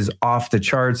bedroom that is off the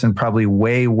charts and probably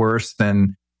way worse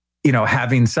than,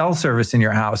 having cell service in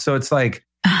your house. So it's like,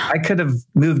 I could have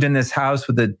moved in this house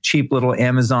with a cheap little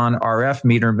Amazon RF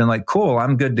meter and been like, cool,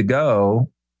 I'm good to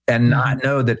go. And not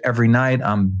know that every night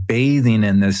I'm bathing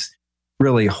in this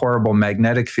really horrible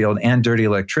magnetic field and dirty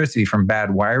electricity from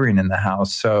bad wiring in the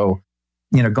house. So,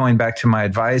 going back to my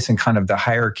advice and kind of the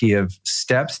hierarchy of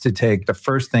steps to take, the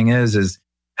first thing is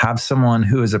have someone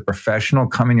who is a professional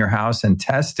come in your house and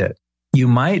test it. You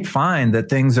might find that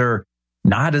things are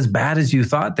not as bad as you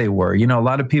thought they were. A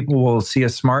lot of people will see a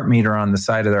smart meter on the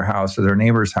side of their house or their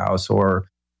neighbor's house, or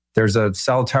there's a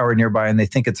cell tower nearby and they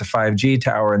think it's a 5G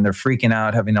tower and they're freaking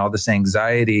out, having all this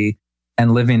anxiety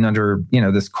and living under,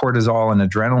 this cortisol and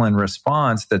adrenaline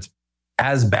response that's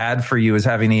as bad for you as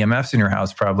having EMFs in your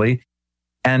house, probably.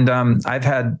 And I've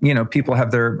had, people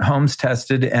have their homes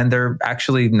tested and they're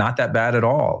actually not that bad at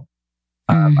all.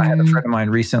 I had a friend of mine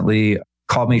recently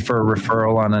called me for a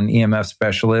referral on an EMF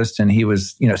specialist. And he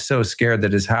was, so scared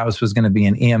that his house was going to be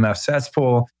an EMF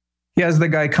cesspool. He has the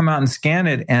guy come out and scan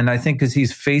it. And I think because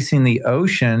he's facing the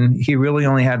ocean, he really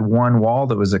only had one wall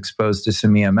that was exposed to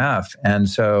some EMF. And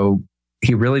so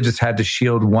he really just had to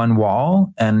shield one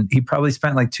wall. And he probably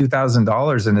spent like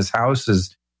 $2,000, and his house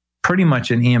is pretty much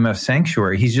an EMF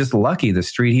sanctuary. He's just lucky. The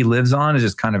street he lives on is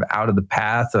just kind of out of the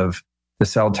path of the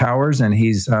cell towers, and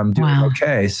he's doing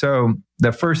okay. So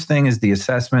the first thing is the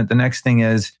assessment. The next thing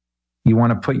is you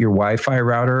want to put your Wi-Fi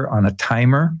router on a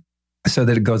timer so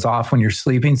that it goes off when you're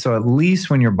sleeping. So at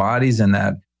least when your body's in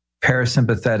that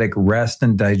parasympathetic rest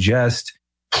and digest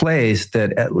place,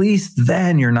 that at least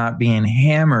then you're not being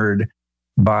hammered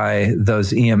by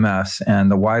those EMFs. And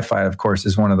the Wi-Fi, of course,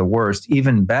 is one of the worst.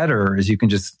 Even better is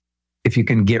if you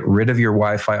can get rid of your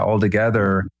Wi-Fi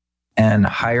altogether and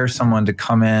hire someone to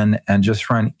come in and just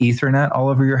run Ethernet all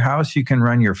over your house. You can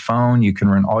run your phone, you can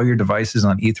run all your devices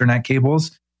on Ethernet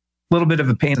cables. A little bit of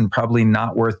a pain and probably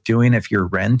not worth doing if you're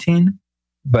renting.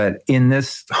 But in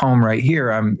this home right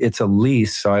here, it's a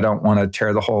lease, so I don't want to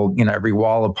tear the whole, every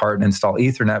wall apart and install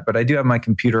Ethernet. But I do have my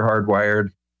computer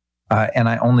hardwired, and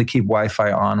I only keep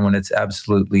Wi-Fi on when it's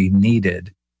absolutely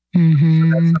needed.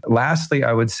 Mm-hmm. Lastly,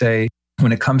 I would say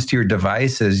when it comes to your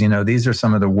devices, these are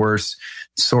some of the worst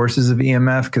sources of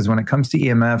EMF, because when it comes to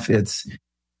EMF,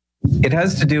 it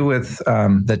has to do with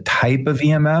the type of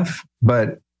EMF,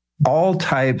 but all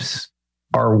types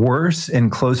are worse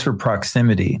in closer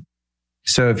proximity.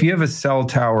 So if you have a cell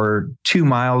tower 2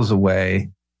 miles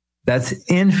away, that's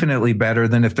infinitely better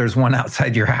than if there's one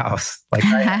outside your house. Like,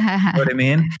 you know what I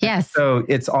mean? Yes. So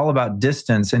it's all about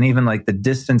distance, and even like the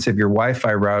distance of your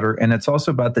Wi-Fi router. And it's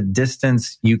also about the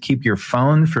distance you keep your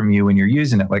phone from you when you're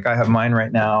using it. Like I have mine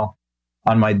right now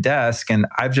on my desk, and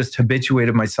I've just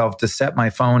habituated myself to set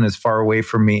my phone as far away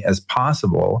from me as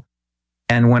possible.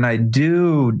 And when I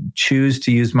do choose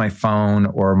to use my phone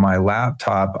or my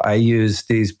laptop, I use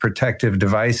these protective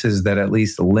devices that at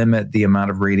least limit the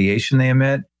amount of radiation they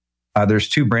emit. There's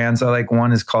 2 brands I like.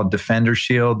 One is called Defender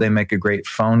Shield. They make a great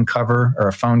phone cover or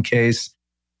a phone case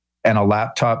and a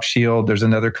laptop shield. There's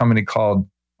another company called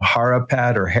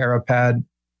Harapad or Harapad,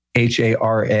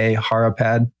 H-A-R-A,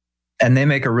 Harapad. And they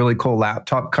make a really cool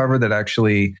laptop cover that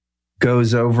actually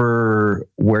goes over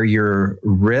where your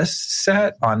wrist's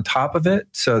set on top of it,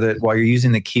 so that while you're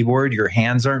using the keyboard, your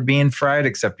hands aren't being fried,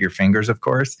 except your fingers, of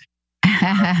course.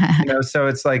 So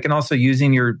it's like, and also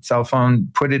using your cell phone,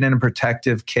 put it in a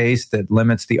protective case that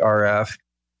limits the RF.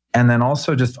 And then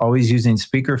also just always using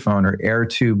speakerphone or air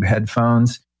tube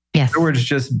headphones. Yes. In other words,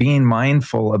 just being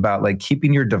mindful about like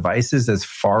keeping your devices as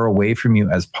far away from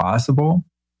you as possible.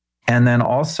 And then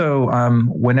also,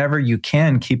 whenever you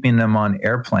can, keeping them on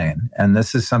airplane. And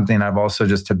this is something I've also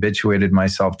just habituated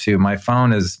myself to. My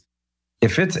phone is,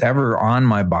 if it's ever on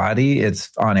my body, it's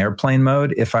on airplane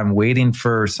mode. If I'm waiting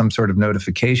for some sort of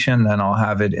notification, then I'll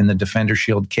have it in the Defender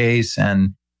Shield case,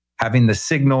 and having the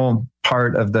signal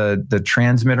part of the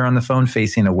transmitter on the phone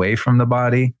facing away from the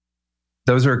body.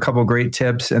 Those are a couple great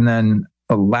tips. And then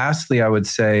lastly, I would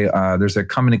say there's a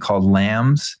company called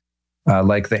Lambs.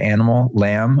 Like the animal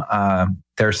lamb.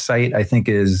 Their site, I think,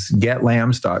 is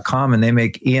getlambs.com, and they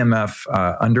make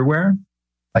EMF underwear,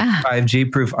 like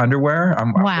 5G proof underwear.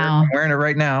 I'm wearing it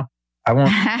right now. I won't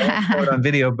show it on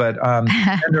video, but and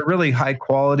they're really high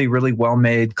quality, really well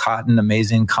made, cotton,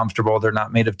 amazing, comfortable. They're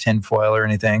not made of tinfoil or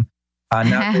anything.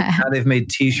 Now they've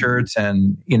made T-shirts,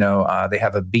 and they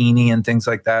have a beanie and things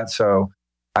like that. So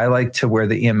I like to wear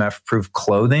the EMF proof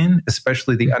clothing,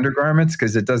 especially the undergarments,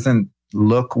 because it doesn't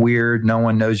look weird. No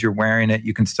one knows you're wearing it.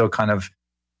 You can still kind of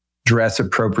dress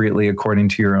appropriately according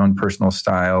to your own personal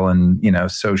style and,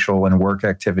 social and work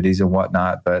activities and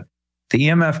whatnot. But the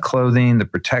EMF clothing, the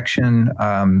protection,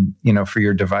 for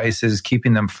your devices,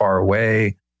 keeping them far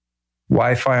away,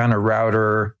 Wi-Fi on a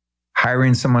router,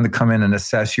 hiring someone to come in and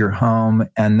assess your home.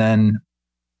 And then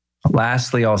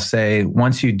lastly, I'll say,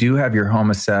 once you do have your home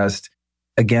assessed,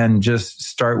 again, just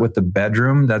start with the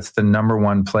bedroom. That's the number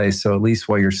one place. So at least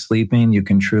while you're sleeping, you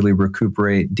can truly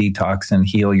recuperate, detox, and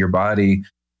heal your body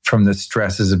from the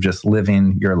stresses of just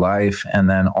living your life. And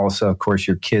then also, of course,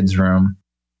 your kids' room.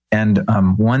 And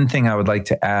one thing I would like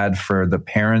to add for the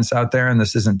parents out there, and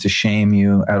this isn't to shame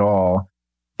you at all,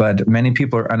 but many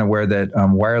people are unaware that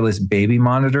wireless baby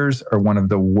monitors are one of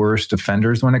the worst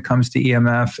offenders when it comes to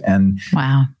EMF. And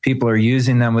people are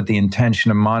using them with the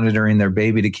intention of monitoring their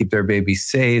baby to keep their baby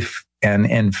safe, and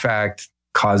in fact,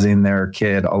 causing their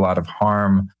kid a lot of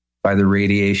harm by the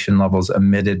radiation levels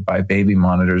emitted by baby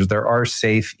monitors. There are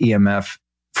safe EMF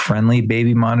friendly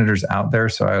baby monitors out there.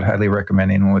 So I would highly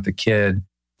recommend anyone with a kid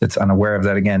that's unaware of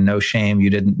that. Again, no shame. You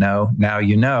didn't know. Now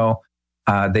you know.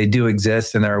 They do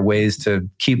exist, and there are ways to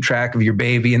keep track of your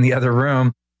baby in the other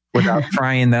room without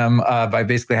frying them by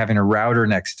basically having a router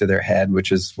next to their head,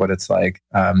 which is what it's like.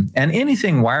 And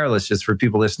anything wireless, just for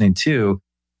people listening too,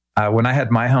 when I had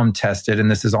my home tested,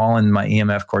 and this is all in my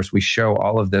EMF course, we show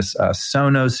all of this,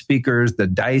 Sonos speakers, the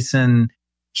Dyson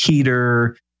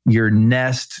heater, your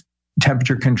Nest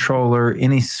temperature controller,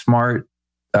 any smart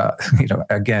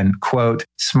again, quote,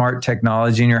 smart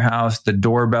technology in your house, the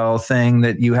doorbell thing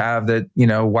that you have that,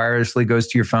 wirelessly goes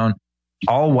to your phone.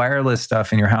 All wireless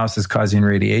stuff in your house is causing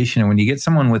radiation. And when you get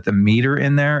someone with a meter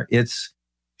in there, it's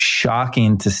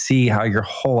shocking to see how your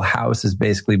whole house has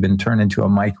basically been turned into a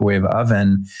microwave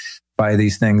oven by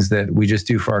these things that we just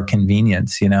do for our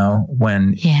convenience,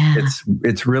 when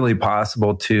it's really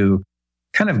possible to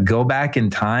kind of go back in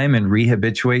time and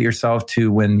rehabituate yourself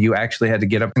to when you actually had to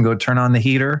get up and go turn on the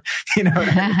heater,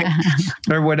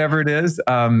 or whatever it is.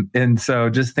 And so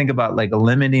just think about like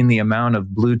limiting the amount of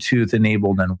Bluetooth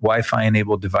enabled and Wi-Fi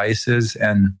enabled devices.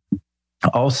 And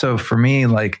also for me,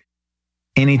 like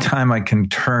anytime I can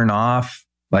turn off,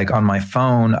 like on my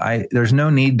phone, there's no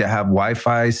need to have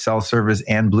Wi-Fi, cell service,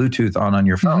 and Bluetooth on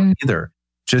your phone either.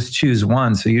 Just choose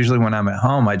one. So usually when I'm at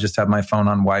home, I just have my phone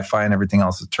on Wi-Fi and everything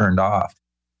else is turned off.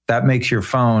 That makes your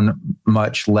phone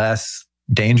much less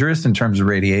dangerous in terms of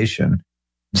radiation.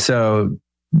 So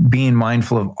being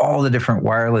mindful of all the different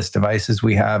wireless devices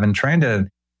we have and trying to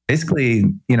basically,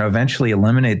 eventually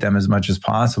eliminate them as much as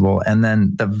possible. And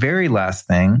then the very last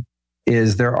thing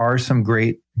is there are some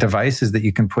great devices that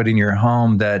you can put in your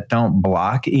home that don't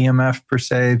block EMF per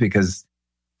se, because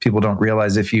people don't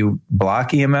realize if you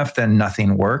block EMF, then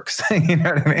nothing works. You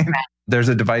know what I mean? Right. There's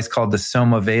a device called the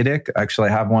Somavedic. Actually,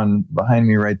 I have one behind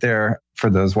me right there for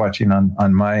those watching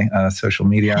on my social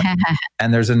media.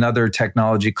 And there's another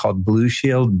technology called Blue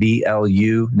Shield,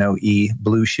 BLU, no E,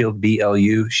 Blue Shield,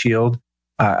 BLU Shield,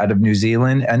 out of New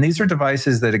Zealand. And these are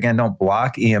devices that, again, don't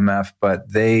block EMF,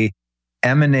 but they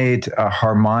emanate a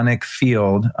harmonic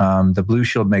field. The Blue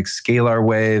Shield makes scalar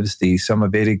waves. The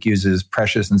Somavedic uses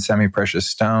precious and semi-precious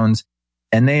stones.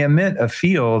 And they emit a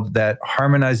field that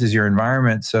harmonizes your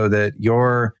environment so that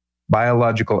your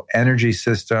biological energy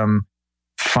system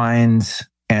finds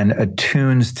and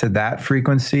attunes to that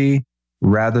frequency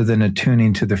rather than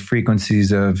attuning to the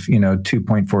frequencies of,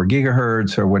 2.4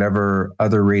 gigahertz or whatever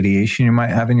other radiation you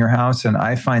might have in your house. And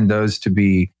I find those to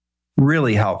be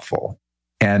really helpful.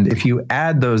 And if you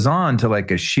add those on to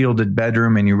like a shielded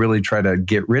bedroom and you really try to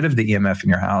get rid of the EMF in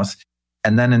your house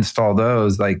and then install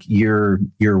those, like you're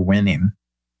winning.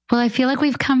 Well, I feel like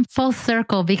we've come full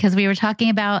circle because we were talking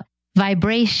about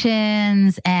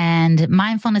vibrations and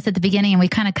mindfulness at the beginning, and we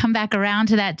kind of come back around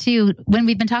to that too when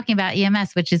we've been talking about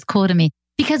EMS, which is cool to me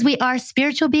because we are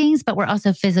spiritual beings, but we're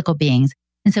also physical beings.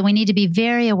 And so we need to be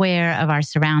very aware of our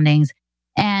surroundings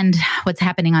and what's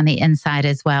happening on the inside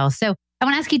as well. So I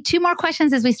want to ask you two more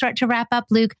questions as we start to wrap up,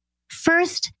 Luke.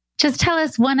 First, just tell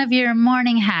us one of your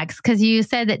morning hacks, because you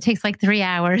said that takes like 3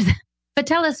 hours, but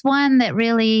tell us one that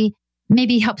really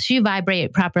maybe helps you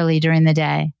vibrate properly during the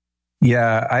day.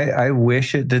 Yeah, I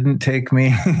wish it didn't take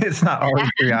me. It's not always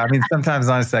 3 hours. I mean, sometimes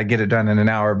honestly, I get it done in an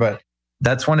hour, but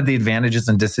that's one of the advantages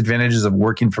and disadvantages of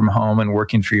working from home and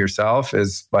working for yourself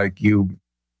is like you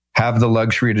have the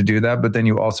luxury to do that, but then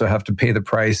you also have to pay the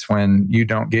price when you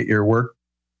don't get your work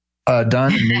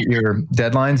done and meet your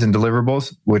deadlines and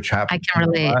deliverables, which happens.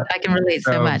 I can relate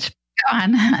so much. Go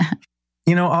on.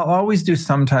 I'll always do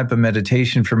some type of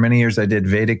meditation. For many years, I did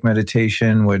Vedic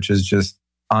meditation, which is just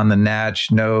on the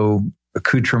natch, no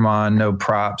accoutrement, no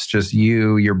props, just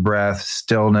you, your breath,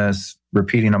 stillness,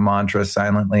 repeating a mantra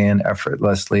silently and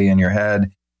effortlessly in your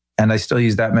head. And I still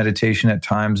use that meditation at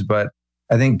times. But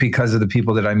I think because of the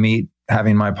people that I meet,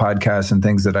 having my podcast and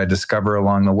things that I discover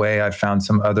along the way, I've found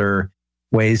some other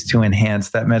ways to enhance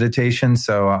that meditation.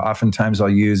 So oftentimes I'll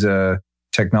use a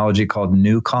technology called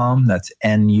Nu Calm. That's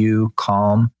NU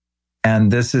Calm.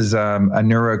 And this is a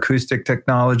neuroacoustic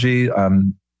technology,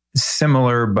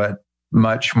 similar but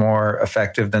much more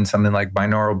effective than something like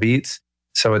binaural beats.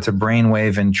 So it's a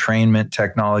brainwave entrainment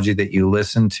technology that you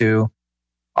listen to.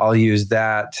 I'll use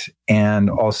that. And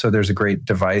also there's a great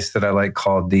device that I like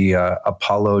called the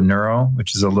Apollo Neuro,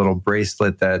 which is a little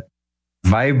bracelet that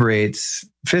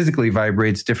physically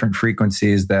vibrates different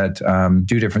frequencies that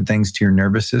do different things to your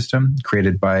nervous system,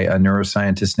 created by a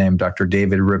neuroscientist named Dr.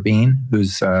 David Rabin,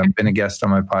 who's been a guest on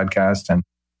my podcast. And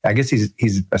I guess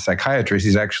he's a psychiatrist.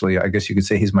 He's actually, I guess you could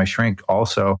say he's my shrink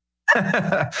also.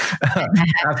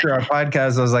 After our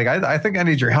podcast, I was like, I think I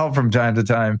need your help from time to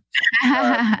time.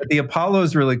 But the Apollo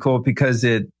is really cool because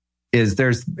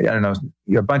there's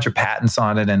a bunch of patents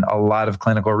on it and a lot of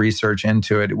clinical research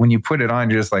into it. When you put it on,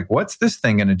 you're just like, what's this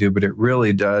thing going to do? But it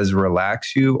really does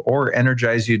relax you or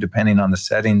energize you depending on the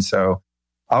setting. So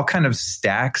I'll kind of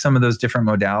stack some of those different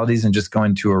modalities and just go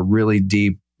into a really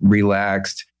deep,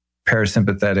 relaxed,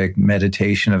 parasympathetic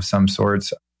meditation of some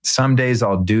sorts. Some days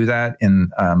I'll do that in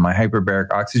my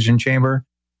hyperbaric oxygen chamber,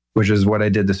 which is what I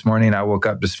did this morning. I woke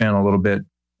up just feeling a little bit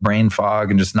brain fog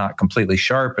and just not completely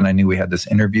sharp. And I knew we had this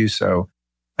interview. So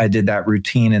I did that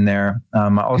routine in there.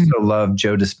 I also love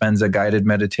Joe Dispenza guided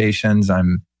meditations.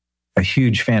 I'm a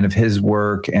huge fan of his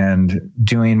work and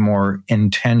doing more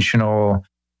intentional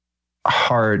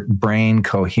heart brain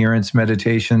coherence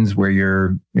meditations where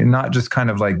you're not just kind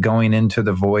of like going into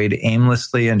the void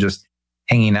aimlessly and just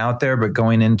hanging out there, but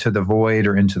going into the void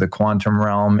or into the quantum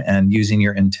realm and using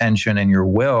your intention and your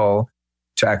will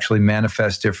to actually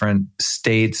manifest different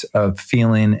states of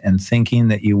feeling and thinking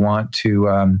that you want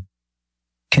to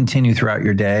continue throughout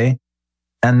your day.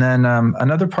 And then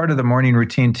another part of the morning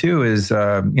routine too is,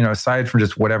 aside from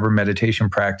just whatever meditation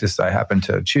practice I happen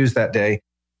to choose that day,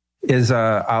 is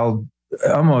I'll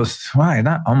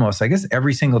I guess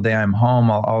every single day I'm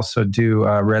home, I'll also do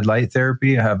red light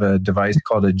therapy. I have a device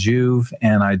called a Juve,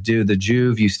 and I do the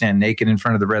Juve. You stand naked in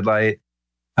front of the red light,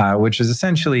 which is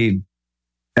essentially,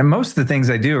 and most of the things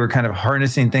I do are kind of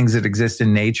harnessing things that exist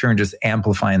in nature and just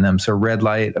amplifying them. So red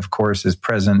light, of course, is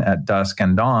present at dusk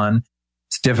and dawn.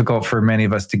 It's difficult for many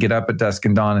of us to get up at dusk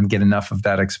and dawn and get enough of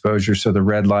that exposure. So the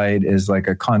red light is like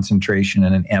a concentration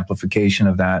and an amplification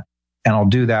of that. And I'll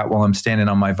do that while I'm standing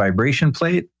on my vibration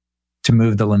plate to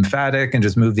move the lymphatic and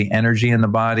just move the energy in the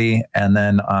body. And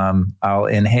then I'll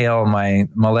inhale my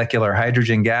molecular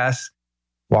hydrogen gas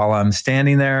while I'm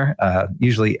standing there,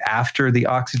 usually after the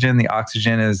oxygen. The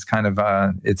oxygen is kind of,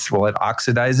 it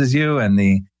oxidizes you, and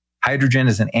the hydrogen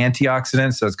is an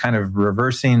antioxidant. So it's kind of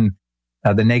reversing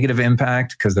the negative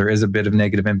impact, because there is a bit of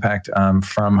negative impact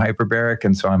from hyperbaric.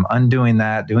 And so I'm undoing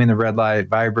that, doing the red light,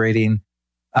 vibrating,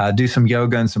 do some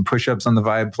yoga and some push-ups on the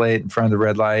vibe plate in front of the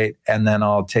red light. And then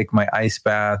I'll take my ice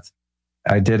bath.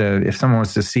 If someone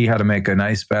wants to see how to make an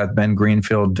ice bath, Ben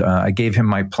Greenfield, I gave him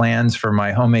my plans for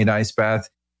my homemade ice bath.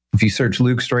 If you search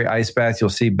Luke Story Ice Bath, you'll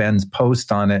see Ben's post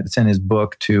on it. It's in his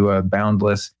book to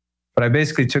Boundless. But I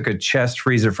basically took a chest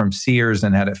freezer from Sears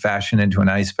and had it fashioned into an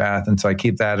ice bath. And so I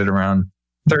keep that at around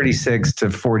 36 to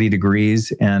 40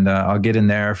 degrees. And I'll get in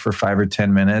there for 5 or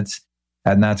 10 minutes.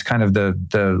 And that's kind of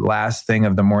the last thing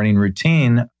of the morning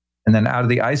routine. And then out of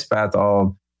the ice bath,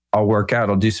 I'll work out.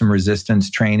 I'll do some resistance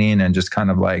training and just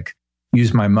kind of like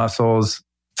use my muscles,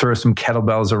 throw some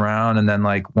kettlebells around. And then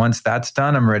like once that's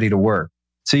done, I'm ready to work.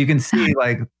 So you can see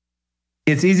like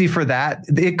it's easy for that.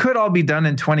 It could all be done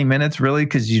in 20 minutes, really,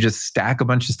 because you just stack a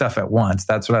bunch of stuff at once.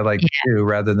 That's what I like to do,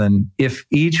 rather than if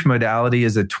each modality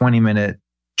is a 20-minute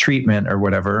treatment or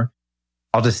whatever,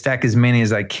 I'll just stack as many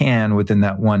as I can within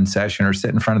that one session, or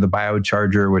sit in front of the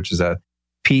biocharger, which is a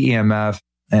PEMF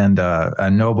and a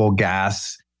noble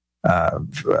gas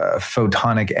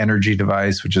photonic energy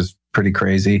device, which is pretty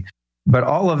crazy. But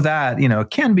all of that,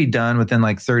 can be done within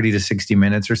like 30 to 60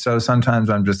 minutes or so. Sometimes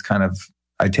I'm just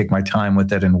I take my time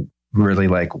with it and really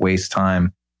like waste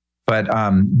time. But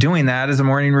doing that as a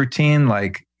morning routine,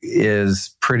 like,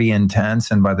 is pretty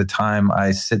intense. And by the time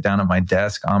I sit down at my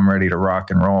desk, I'm ready to rock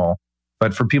and roll.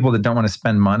 But for people that don't want to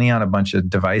spend money on a bunch of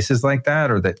devices like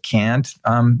that, or that can't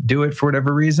do it for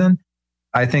whatever reason,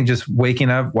 I think just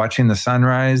waking up, watching the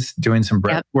sunrise, doing some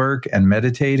breath work and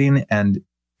meditating, and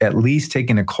at least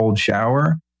taking a cold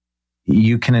shower,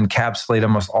 you can encapsulate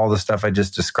almost all the stuff I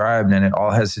just described. And it all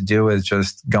has to do with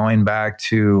just going back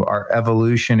to our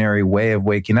evolutionary way of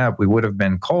waking up. We would have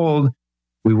been cold.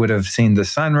 We would have seen the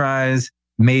sunrise.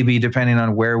 Maybe depending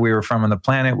on where we were from on the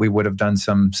planet, we would have done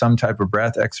some type of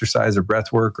breath exercise or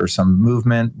breath work or some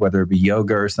movement, whether it be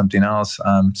yoga or something else.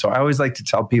 So I always like to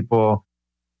tell people,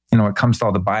 when it comes to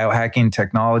all the biohacking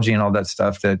technology and all that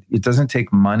stuff, that it doesn't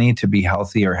take money to be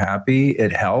healthy or happy.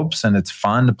 It helps, and it's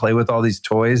fun to play with all these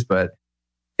toys, but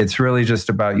it's really just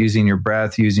about using your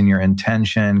breath, using your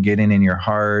intention, getting in your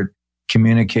heart,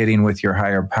 communicating with your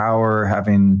higher power,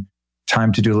 having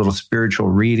time to do a little spiritual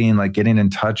reading, like getting in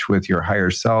touch with your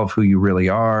higher self, who you really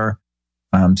are,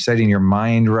 setting your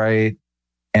mind right.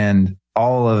 And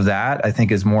all of that, I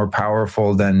think, is more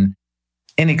powerful than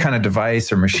any kind of device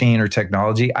or machine or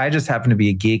technology. I just happen to be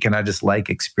a geek, and I just like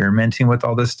experimenting with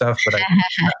all this stuff. But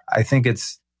I think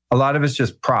a lot of it's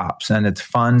just props, and it's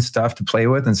fun stuff to play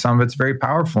with. And some of it's very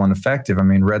powerful and effective. I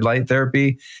mean, red light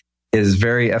therapy is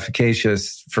very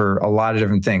efficacious for a lot of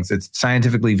different things. It's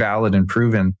scientifically valid and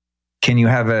proven. Can you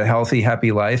have a healthy,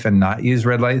 happy life and not use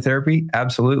red light therapy?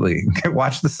 Absolutely.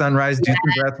 Watch the sunrise, do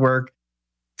some breath work,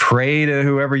 pray to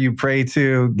whoever you pray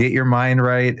to, get your mind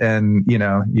right. And,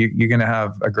 you're going to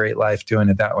have a great life doing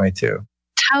it that way too.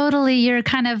 Totally. You're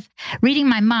kind of reading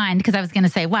my mind, because I was going to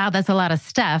say, wow, that's a lot of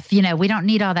stuff. We don't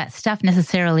need all that stuff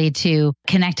necessarily to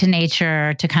connect to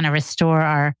nature, to kind of restore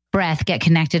our breath, get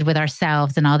connected with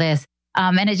ourselves and all this.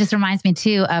 And it just reminds me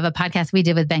too of a podcast we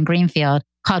did with Ben Greenfield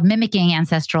called Mimicking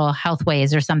Ancestral Health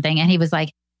Ways or something. And he was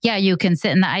like, yeah, you can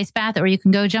sit in the ice bath, or you can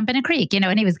go jump in a creek,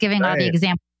 and he was giving all the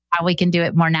examples of how we can do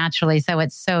it more naturally. So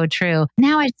it's so true.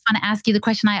 Now I just want to ask you the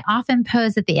question I often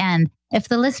pose at the end. If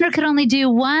the listener could only do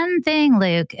one thing,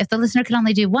 Luke, if the listener could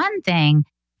only do one thing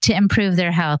to improve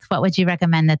their health, what would you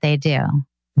recommend that they do?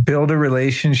 Build a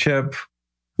relationship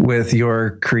with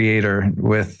your creator,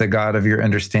 with the God of your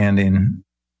understanding.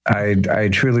 I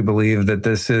truly believe that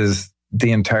this is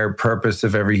the entire purpose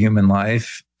of every human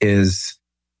life, is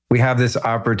we have this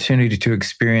opportunity to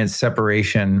experience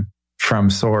separation from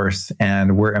source,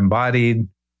 and we're embodied.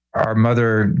 Our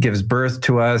mother gives birth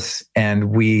to us,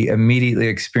 and we immediately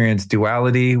experience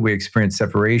duality. We experience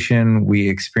separation. We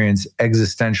experience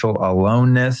existential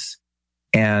aloneness.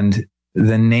 And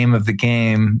the name of the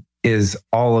game is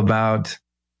all about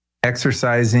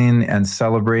exercising and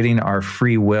celebrating our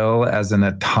free will as an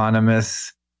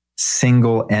autonomous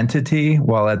single entity,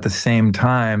 while at the same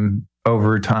time,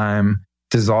 over time,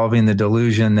 dissolving the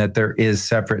delusion that there is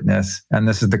separateness. And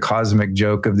this is the cosmic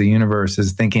joke of the universe,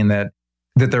 is thinking that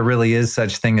there really is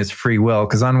such thing as free will.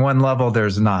 Because on one level,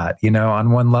 there's not.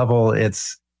 On one level,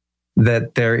 it's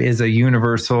that there is a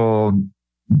universal,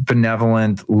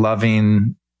 benevolent,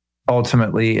 loving,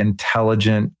 ultimately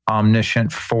intelligent,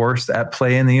 omniscient force at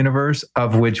play in the universe,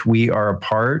 of which we are a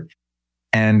part.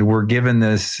 And we're given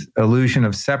this illusion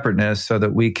of separateness so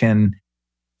that we can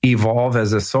evolve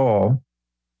as a soul.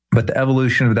 But the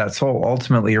evolution of that soul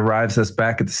ultimately arrives us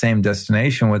back at the same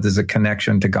destination, which is a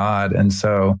connection to God. And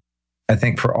so I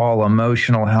think for all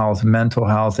emotional health, mental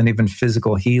health, and even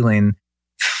physical healing,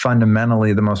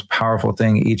 fundamentally the most powerful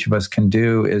thing each of us can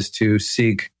do is to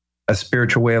seek a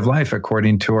spiritual way of life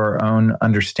according to our own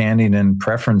understanding and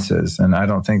preferences. And I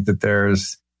don't think that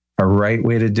there's a right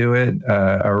way to do it,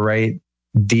 a right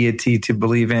deity to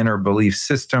believe in, or belief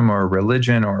system, or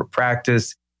religion, or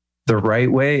practice. The right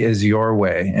way is your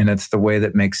way, and it's the way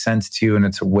that makes sense to you, and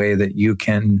it's a way that you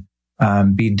can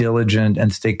be diligent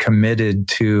and stay committed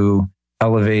to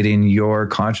elevating your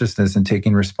consciousness and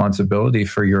taking responsibility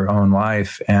for your own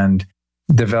life and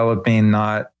developing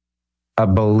not a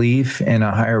belief in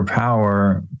a higher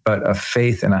power, but a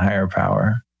faith in a higher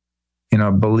power.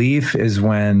 Belief is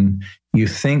when you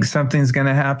think something's going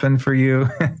to happen for you.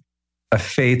 A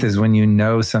faith is when you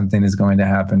know something is going to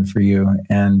happen for you.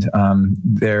 And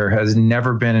there has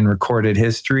never been in recorded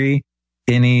history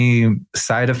any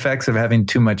side effects of having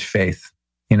too much faith.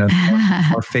 The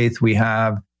more faith we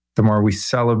have, the more we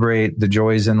celebrate the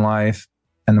joys in life.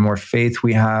 And the more faith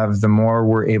we have, the more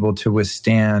we're able to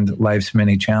withstand life's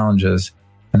many challenges.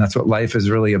 And that's what life is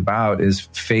really about, is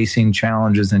facing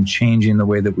challenges and changing the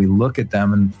way that we look at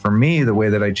them. And for me, the way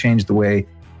that I change the way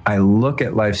I look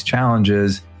at life's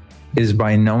challenges is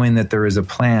by knowing that there is a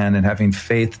plan and having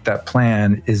faith that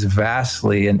plan is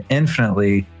vastly and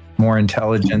infinitely more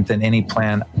intelligent than any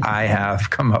plan I have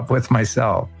come up with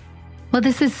myself. Well,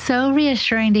 this is so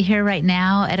reassuring to hear right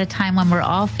now at a time when we're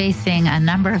all facing a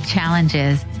number of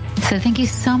challenges. So thank you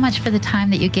so much for the time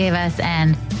that you gave us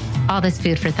and all this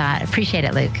food for thought. Appreciate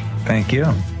it, Luke. Thank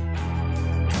you.